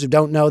 For those who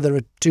don't know, there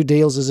are 2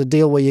 deals. There's a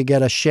deal where you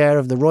get a share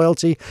of the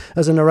royalty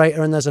as a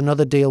narrator, and there's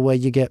another deal where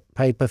you get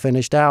paid per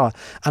finished hour.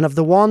 And of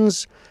the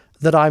ones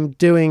that I'm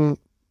doing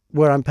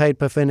where I'm paid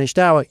per finished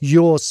hour,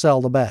 yours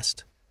sell the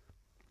best.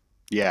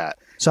 Yeah.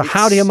 So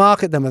how do you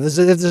market them? If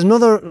there's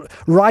another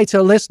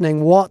writer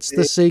listening, what's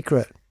the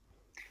secret?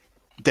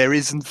 There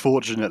is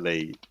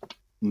unfortunately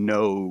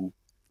no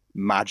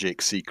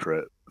magic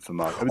secret for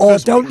marketing. Or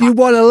don't you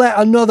want to let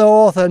another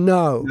author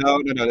know? No.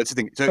 That's the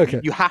thing. So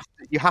you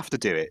have to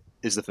do it.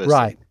 Is the first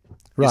thing.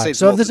 Right.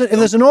 So if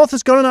there's an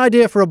author's got an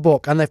idea for a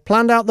book and they've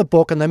planned out the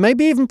book and they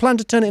maybe even plan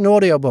to turn it into an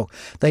audiobook,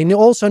 they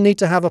also need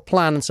to have a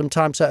plan and some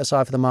time set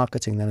aside for the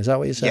marketing. Then is that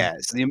what you're saying? Yeah.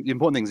 So the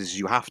important thing is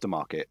you have to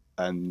market,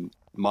 and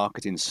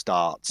marketing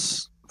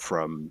starts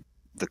from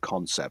the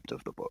concept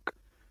of the book.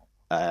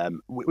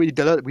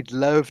 We'd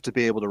love to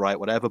be able to write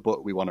whatever book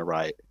we want to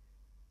write,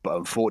 but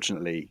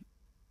unfortunately,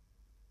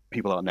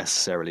 people aren't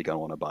necessarily going to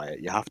want to buy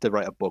it. You have to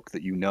write a book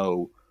that you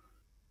know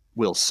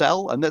will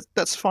sell, and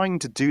that's fine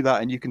to do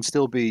that, and you can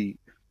still be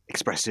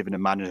expressive and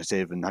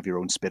imaginative and have your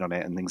own spin on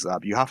it and things like that.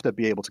 But you have to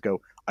be able to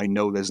go, I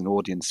know there's an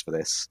audience for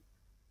this.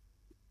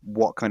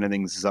 What kind of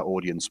things does that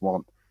audience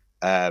want?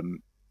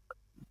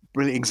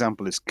 Brilliant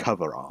example is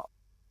cover art.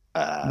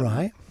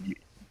 Right.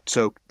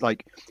 So,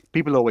 like,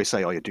 people always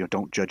say, "Oh,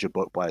 don't judge a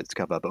book by its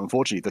cover," but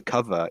unfortunately, the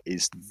cover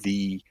is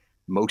the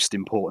most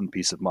important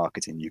piece of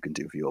marketing you can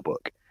do for your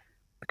book,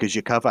 because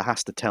your cover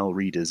has to tell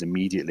readers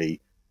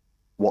immediately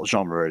what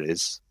genre it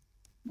is,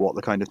 what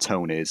the kind of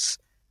tone is.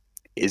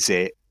 Is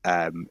it,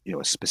 a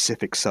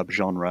specific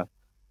subgenre?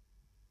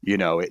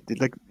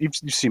 Like you've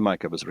seen my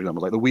covers, for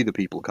example, like the We the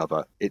People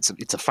cover. It's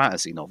a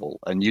fantasy novel,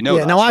 and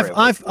Yeah. Now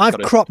I've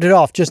cropped it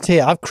off just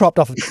here. I've cropped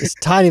off this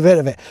tiny bit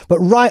of it, but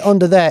right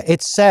under there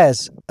it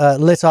says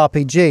Lit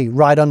RPG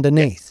right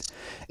underneath.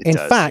 In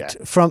fact,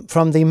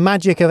 from the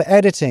magic of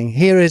editing,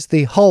 here is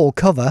the whole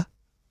cover.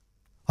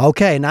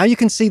 Okay, now you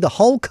can see the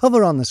whole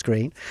cover on the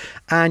screen,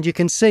 and you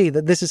can see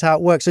that this is how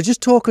it works. So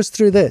just talk us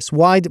through this.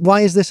 Why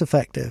is this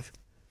effective?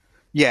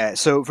 Yeah,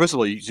 so first of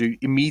all,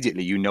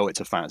 immediately you know it's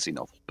a fantasy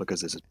novel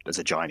because there's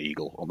a giant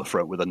eagle on the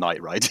front with a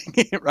knight riding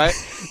it, right?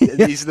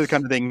 Yeah. These are the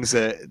kind of things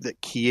that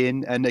key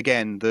in, and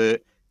again,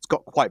 it's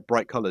got quite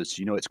bright colours.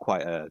 It's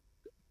quite a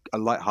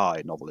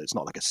light-hearted novel. It's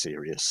not like a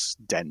serious,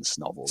 dense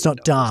novel. It's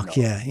not dark,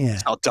 yeah.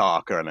 It's not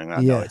dark or anything like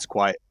that. No, it's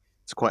quite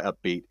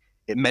upbeat.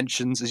 It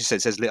mentions, as you said,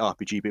 it says lit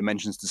RPG, but it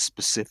mentions the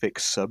specific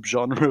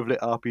subgenre of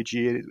lit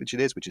RPG, which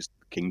is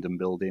kingdom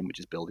building, which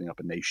is building up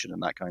a nation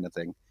and that kind of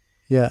thing.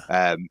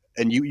 Yeah.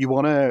 And you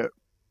want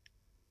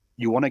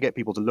to get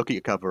people to look at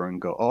your cover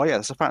and go, oh yeah,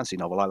 that's a fantasy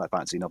novel. I like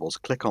fantasy novels.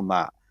 Click on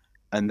that,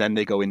 and then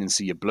they go in and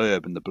see a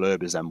blurb, and the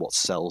blurb is then what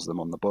sells them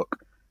on the book.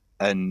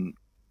 And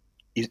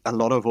a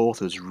lot of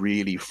authors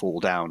really fall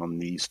down on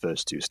these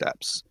first two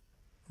steps.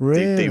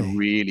 They Really?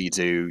 really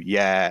do.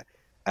 Yeah.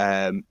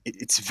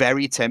 It's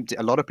very tempting.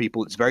 A lot of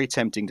people, it's very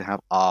tempting to have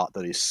art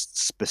that is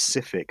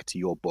specific to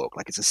your book,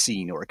 like it's a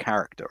scene or a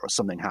character or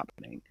something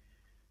happening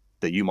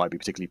that you might be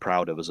particularly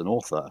proud of as an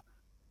author,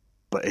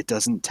 but it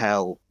doesn't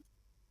tell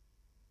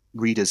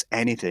readers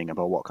anything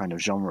about what kind of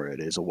genre it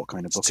is or what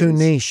kind of book It's too it is.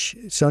 niche.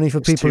 It's only for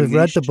people who've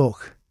read the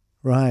book.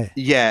 Right.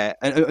 Yeah.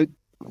 And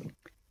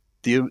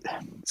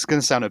it's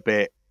going to sound a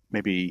bit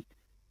maybe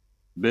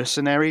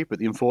mercenary, but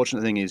the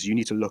unfortunate thing is you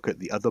need to look at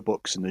the other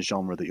books in the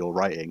genre that you're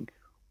writing,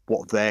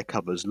 what their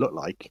covers look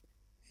like,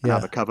 and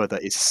have a cover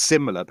that is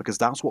similar, because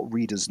that's what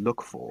readers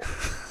look for.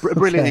 A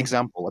brilliant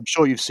example. I'm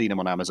sure you've seen them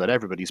on Amazon.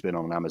 Everybody's been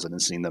on Amazon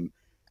and seen them.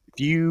 If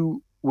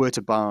you were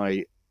to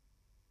buy,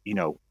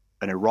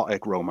 an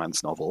erotic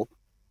romance novel,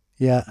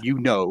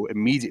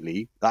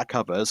 immediately that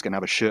cover is going to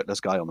have a shirtless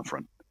guy on the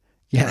front.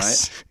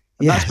 Yes. Right?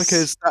 And that's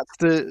because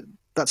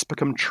that's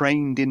become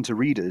trained into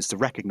readers to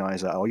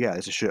recognize that, oh yeah,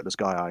 it's a shirtless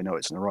guy, I know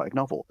it's an erotic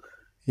novel.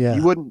 Yeah.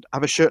 You wouldn't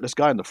have a shirtless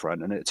guy on the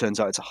front and it turns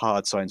out it's a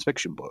hard science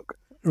fiction book.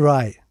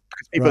 Right.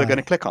 Because people are going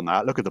to click on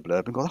that, look at the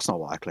blurb and go, that's not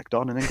what I clicked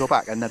on, and then go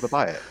back and never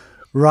buy it.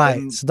 Right.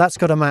 And so that's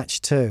got to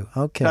match too.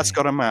 Okay. That's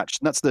got to match.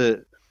 And that's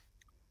the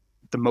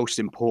most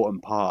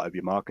important part of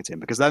your marketing,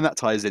 because then that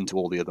ties into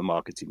all the other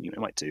marketing you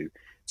might do.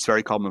 It's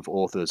very common for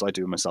authors, I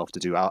do it myself, to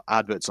do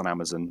adverts on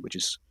Amazon, which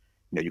is,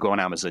 you go on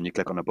Amazon, you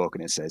click on a book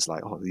and it says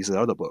like, oh, these are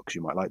other books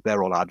you might like.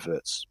 They're all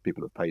adverts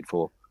people have paid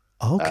for.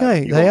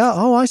 Okay, they are.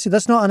 Oh, I see.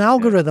 That's not an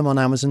algorithm on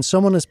Amazon.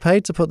 Someone has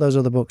paid to put those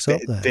other books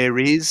up there. There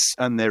is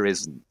and there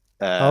isn't.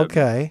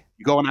 Okay.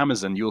 You go on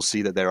Amazon, you'll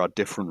see that there are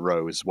different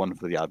rows, one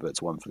for the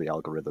adverts, one for the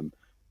algorithm.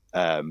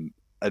 And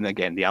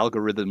again, the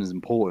algorithm is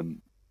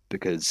important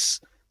because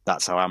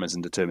that's how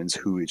Amazon determines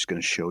who it's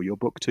going to show your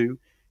book to.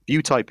 If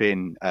you type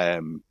in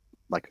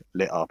like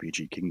lit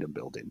RPG kingdom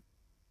building,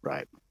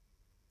 right?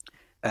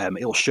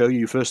 It'll show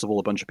you, first of all,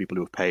 a bunch of people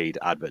who have paid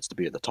adverts to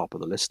be at the top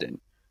of the listing.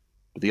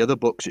 But the other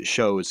books it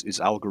shows is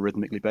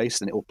algorithmically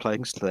based, and it will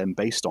place them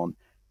based on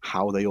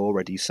how they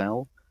already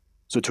sell.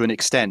 So to an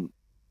extent,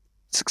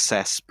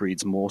 success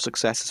breeds more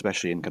success,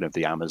 especially in kind of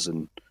the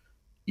Amazon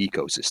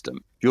ecosystem.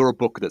 If you're a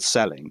book that's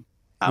selling,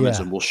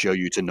 Amazon will show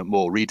you to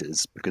more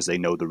readers because they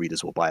know the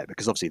readers will buy it,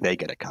 because obviously they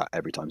get a cut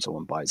every time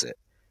someone buys it.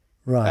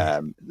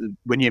 Right.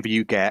 Whenever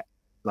you get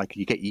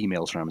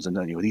emails from Amazon,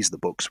 don't you? These are the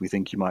books we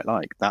think you might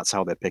like. That's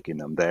how they're picking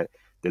them. They're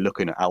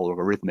looking at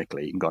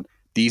algorithmically and gone,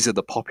 these are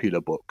the popular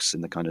books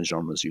in the kind of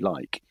genres you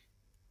like.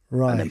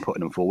 Right. And then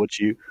putting them forward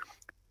to you.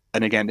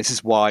 And again, this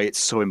is why it's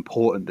so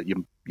important that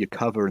your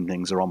cover and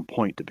things are on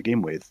point to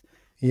begin with.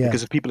 Yeah.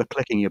 Because if people are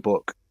clicking your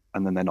book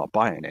and then they're not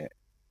buying it,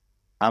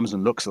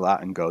 Amazon looks at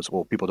that and goes,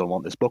 well, people don't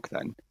want this book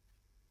then.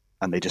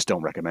 And they just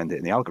don't recommend it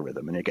in the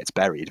algorithm, and it gets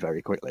buried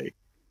very quickly.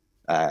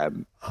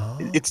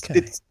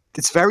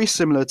 It's very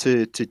similar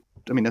to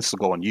I mean, this will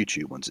go on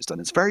YouTube once it's done.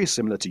 It's very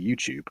similar to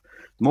YouTube.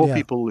 The more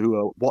people who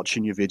are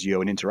watching your video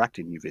and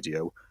interacting in your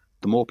video,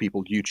 the more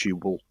people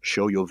YouTube will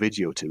show your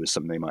video to as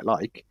something they might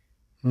like.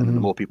 And then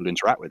the more people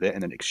interact with it,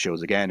 and then it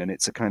shows again, and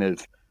it's a kind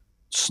of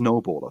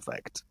snowball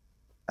effect.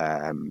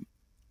 And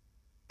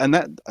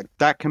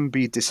that can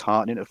be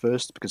disheartening at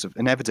first, because of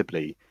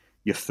inevitably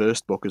your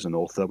first book as an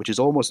author, which is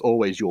almost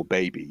always your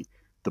baby,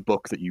 the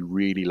book that you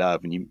really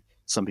love, and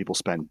some people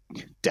spend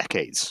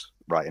decades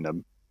writing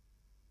them,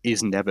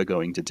 is never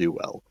going to do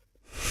well,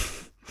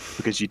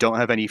 because you don't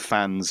have any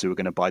fans who are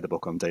going to buy the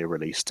book on day of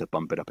release to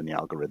bump it up in the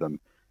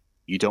algorithm.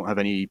 You don't have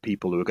any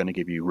people who are going to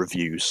give you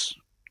reviews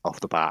off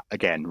the bat.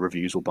 Again,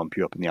 reviews will bump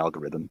you up in the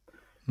algorithm.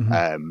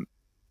 Mm-hmm.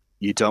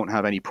 You don't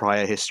have any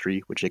prior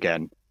history, which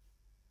again,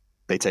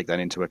 they take that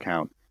into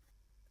account.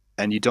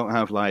 And you don't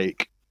have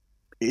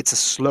it's a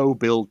slow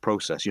build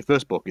process. Your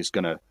first book is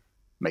going to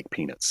make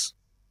peanuts.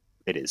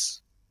 It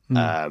is.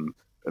 But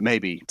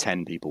maybe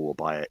 10 people will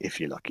buy it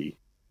if you're lucky.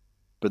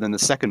 But then the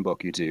second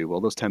book you do, well,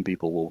 those 10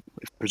 people will,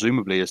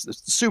 presumably,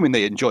 assuming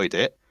they enjoyed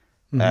it,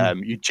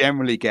 you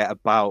generally get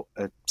about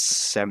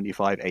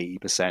 75,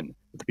 80%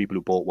 of the people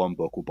who bought one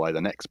book will buy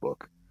the next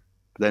book.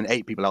 But then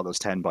 8 people out of those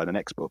 10 buy the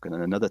next book, and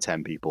then another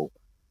 10 people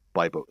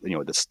buy book.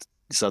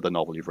 This other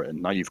novel you've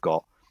written. Now you've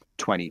got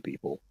 20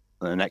 people,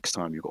 and the next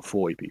time you've got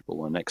 40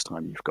 people, and the next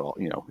time you've got,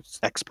 it's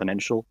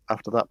exponential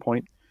after that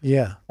point.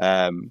 Yeah.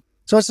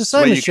 So it's the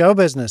same as show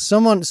business.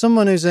 Someone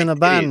who's in a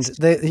band,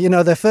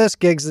 their first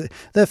gigs,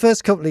 their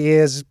first couple of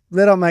years,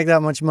 they don't make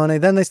that much money.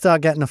 Then they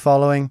start getting a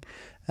following.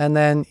 And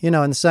then,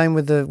 and the same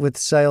with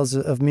sales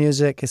of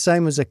music, the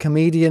same as a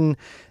comedian,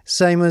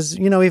 same as,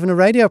 even a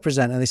radio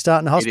presenter. They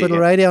start in a hospital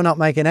radio, not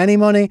making any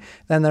money.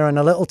 Then they're in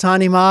a little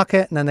tiny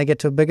market, and then they get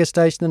to a bigger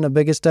station, and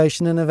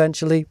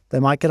eventually they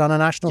might get on a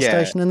national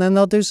station, and then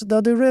they'll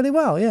do really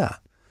well. Yeah.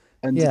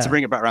 And to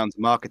bring it back around to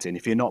marketing,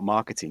 if you're not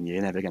marketing,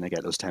 you're never going to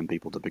get those 10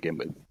 people to begin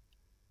with.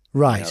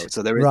 Right.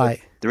 So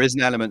there is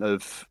an element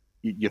of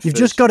You've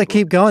just got to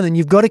keep going, and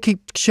you've got to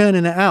keep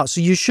churning it out.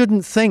 So you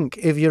shouldn't think,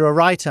 if you're a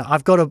writer,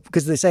 I've got to,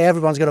 because they say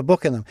everyone's got a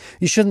book in them.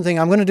 You shouldn't think,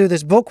 I'm going to do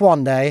this book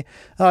one day.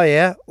 Oh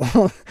yeah,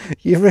 well,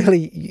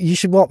 you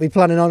should be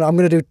planning on, I'm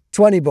going to do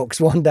 20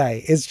 books one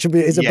day. Is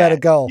a better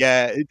goal.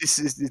 Yeah,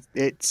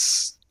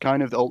 it's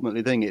kind of the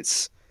ultimate thing.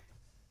 It's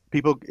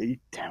people.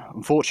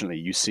 Unfortunately,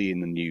 you see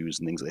in the news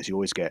and things like this, you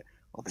always get,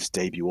 this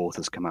debut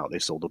author's come out. They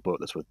sold a book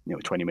that's worth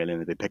 20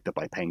 million. They picked up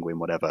by Penguin,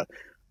 whatever,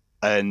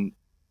 and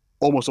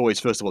almost always,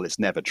 first of all, it's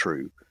never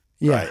true.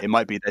 Yeah. Right? It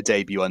might be their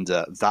debut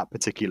under that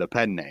particular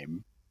pen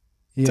name.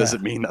 Yeah.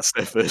 Doesn't mean that's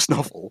their first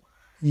novel.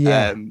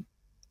 Yeah.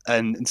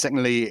 And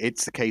secondly,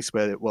 it's the case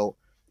where,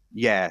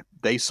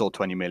 they sold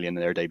 20 million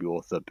in their debut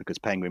author because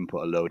Penguin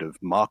put a load of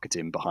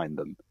marketing behind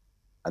them.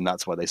 And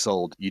that's why they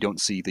sold. You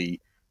don't see the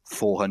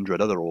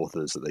 400 other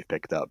authors that they've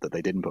picked up that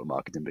they didn't put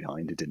marketing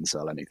behind. It didn't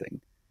sell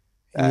anything.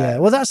 Yeah.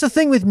 Well, that's the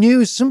thing with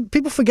news. Some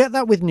people forget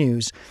that with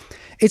news.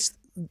 It's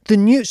the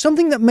news,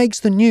 something that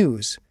makes the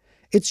news.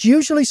 It's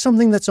usually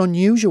something that's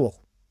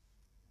unusual.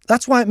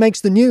 That's why it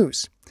makes the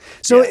news.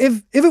 So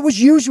if it was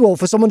usual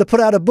for someone to put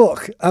out a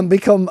book and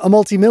become a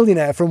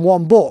multimillionaire from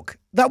one book,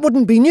 that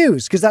wouldn't be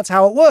news, because that's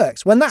how it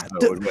works.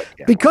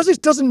 Because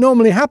it doesn't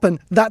normally happen,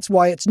 that's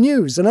why it's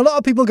news. And a lot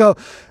of people go,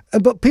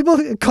 but people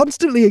are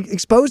constantly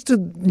exposed to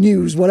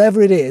news,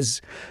 whatever it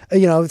is,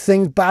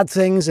 things, bad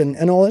things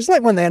and all. It's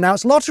like when they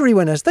announce lottery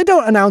winners. They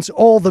don't announce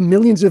all the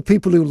millions of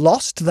people who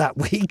lost that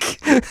week.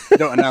 They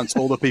don't announce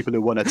all the people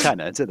who won a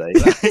tenner, do they?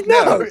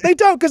 No, they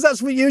don't, because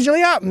that's what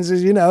usually happens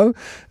is,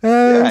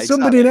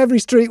 somebody in every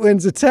street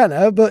wins a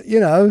tenner, but,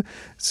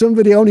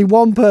 only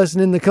one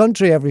person in the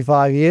country every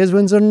 5 years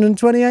wins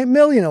 128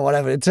 million or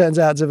whatever it turns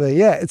out to be.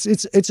 Yeah,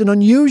 it's an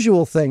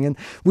unusual thing. And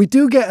we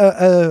do get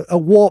a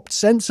warped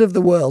sense of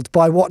the world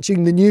by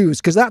watching the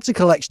news, because that's a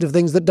collection of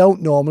things that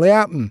don't normally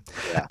happen.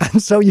 Yeah.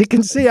 And so you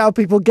can see how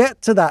people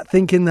get to that,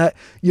 thinking that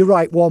you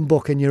write one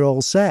book and you're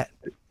all set.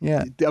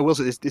 Yeah. I will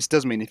say this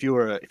does mean if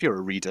you're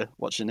a reader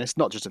watching this,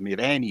 not just of me,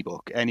 of any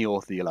book, any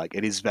author you like,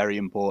 it is very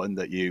important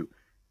that you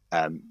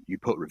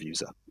put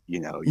reviews up.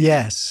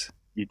 Yes.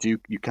 You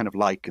kind of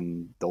like,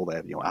 and all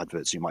their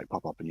adverts you might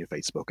pop up on your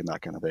Facebook and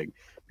that kind of thing,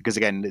 because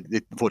again,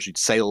 unfortunately,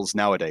 sales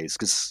nowadays,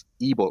 because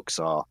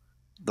ebooks are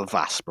the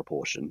vast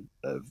proportion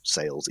of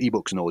sales.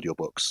 Ebooks and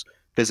audiobooks,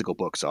 physical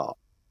books are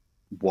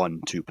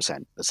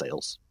 1-2% of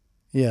sales.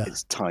 Yeah,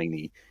 it's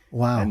tiny.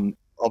 Wow. And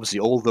obviously,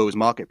 all those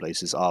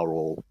marketplaces are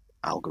all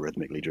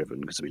algorithmically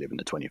driven, because we live in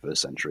the 21st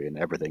century and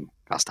everything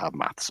has to have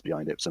maths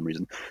behind it for some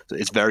reason. So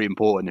it's very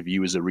important, if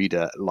you as a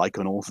reader like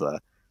an author,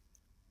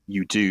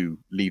 you do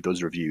leave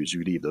those reviews,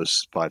 you leave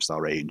those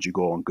 5-star ratings, you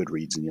go on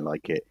Goodreads and you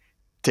like it.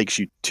 Takes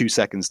you 2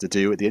 seconds to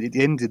do. At the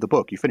end of the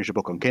book, you finish a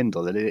book on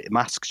Kindle, and it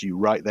masks you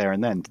right there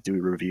and then to do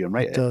a review and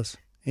rate it. It does,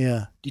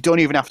 yeah. You don't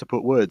even have to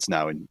put words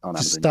now on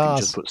Amazon. Stars. You can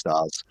just put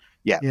stars.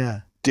 Yeah.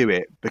 Do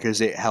it,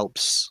 because it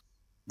helps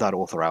that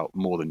author out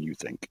more than you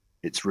think.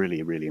 It's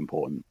really, really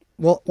important.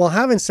 Well,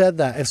 having said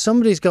that, if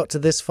somebody's got to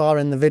this far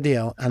in the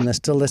video and they're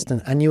still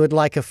listening, and you would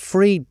like a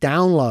free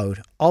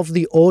download of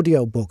the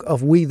audiobook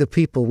of We the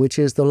People, which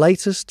is the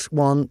latest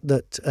one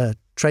that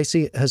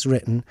Tracy has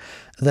written,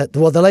 it's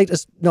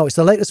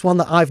the latest one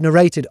that I've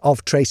narrated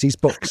of Tracy's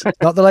books,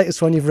 not the latest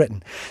one you've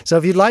written. So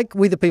if you'd like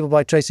We the People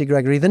by Tracy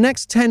Gregory, the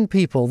next 10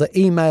 people that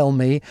email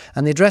me,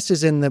 and the address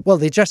is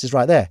the address is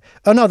right there.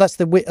 Oh no, that's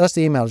the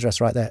email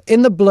address right there.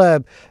 In the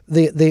blurb,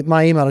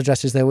 my email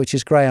address is there, which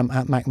is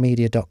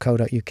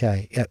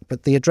graham@macmedia.co.uk. Yeah,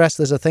 but the address,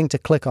 there's a thing to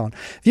click on.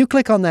 If you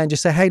click on there and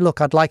just say, hey,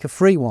 look, I'd like a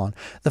free one,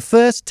 the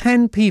first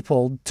 10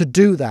 people to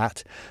do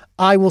that,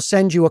 I will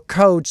send you a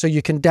code so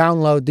you can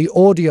download the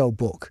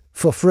audiobook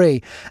for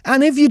free.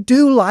 And if you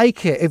do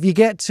like it, if you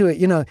get to it,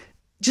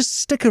 just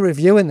stick a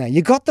review in there.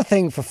 You got the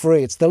thing for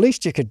free. It's the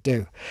least you could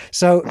do.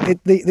 So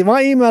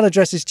my email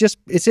address is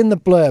it's in the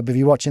blurb if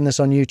you're watching this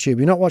on YouTube.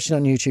 You're not watching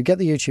on YouTube, get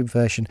the YouTube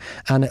version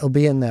and it'll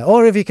be in there.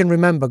 Or if you can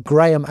remember,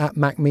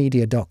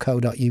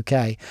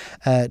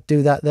 graham@macmedia.co.uk,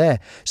 do that there.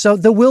 So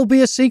there will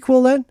be a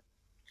sequel then?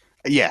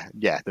 Yeah,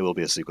 there will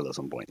be a sequel at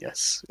some point,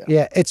 yes.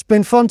 Yeah, it's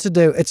been fun to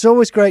do. It's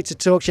always great to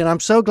talk to you, and I'm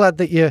so glad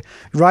that your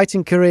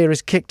writing career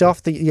is kicked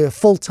off, that you're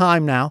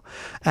full-time now,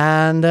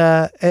 and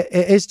it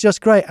is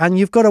just great. And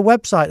you've got a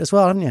website as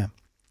well, haven't you?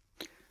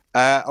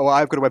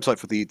 I've got a website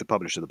for the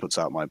publisher that puts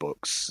out my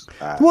books.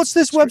 What's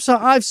this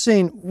website I've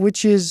seen,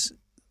 which is...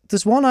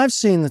 There's one I've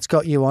seen that's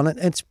got you on it.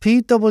 It's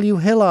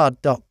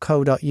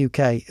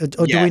pwhillard.co.uk.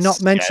 Or do we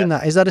not mention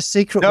that? Is that a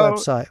secret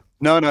website?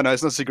 No, it's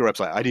not a secret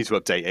website. I need to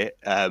update it,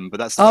 but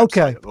that's the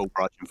website I'm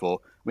overarching for.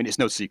 I mean, it's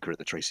no secret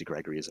that Tracy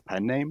Gregory is a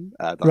pen name.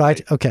 Right,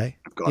 okay.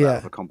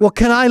 Well,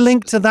 can I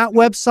link to that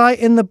website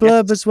in the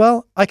blurb as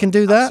well? I can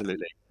do that?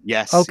 Absolutely.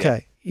 Yes.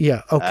 Okay.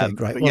 Yeah, okay,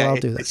 great. Well, I'll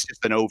do that. It's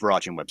just an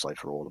overarching website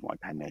for all of my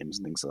pen names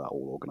and things like that,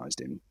 all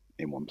organised in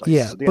one place.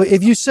 Yeah, but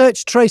if you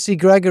search Tracy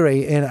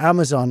Gregory in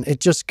Amazon,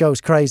 it just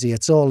goes crazy.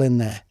 It's all in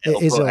there.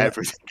 It'll put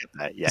everything in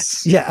there,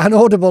 yes. Yeah, and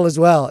Audible as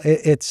well.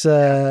 It's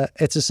the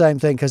same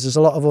thing, because there's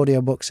a lot of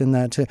audiobooks in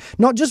there too.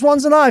 Not just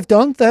ones that I've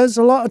done. There's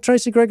a lot of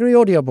Tracy Gregory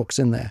audiobooks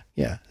in there. Yeah.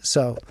 Yeah,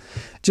 so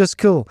just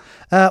cool.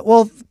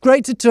 Well,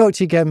 great to talk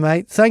to you again,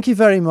 mate. Thank you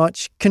very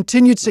much.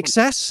 Continued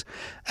success,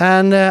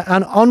 and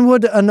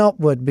onward and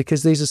upward,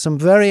 because these are some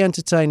very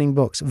entertaining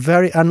books,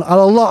 and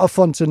a lot of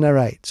fun to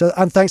narrate. So,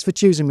 and thanks for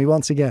choosing me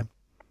once again.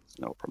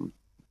 No problem.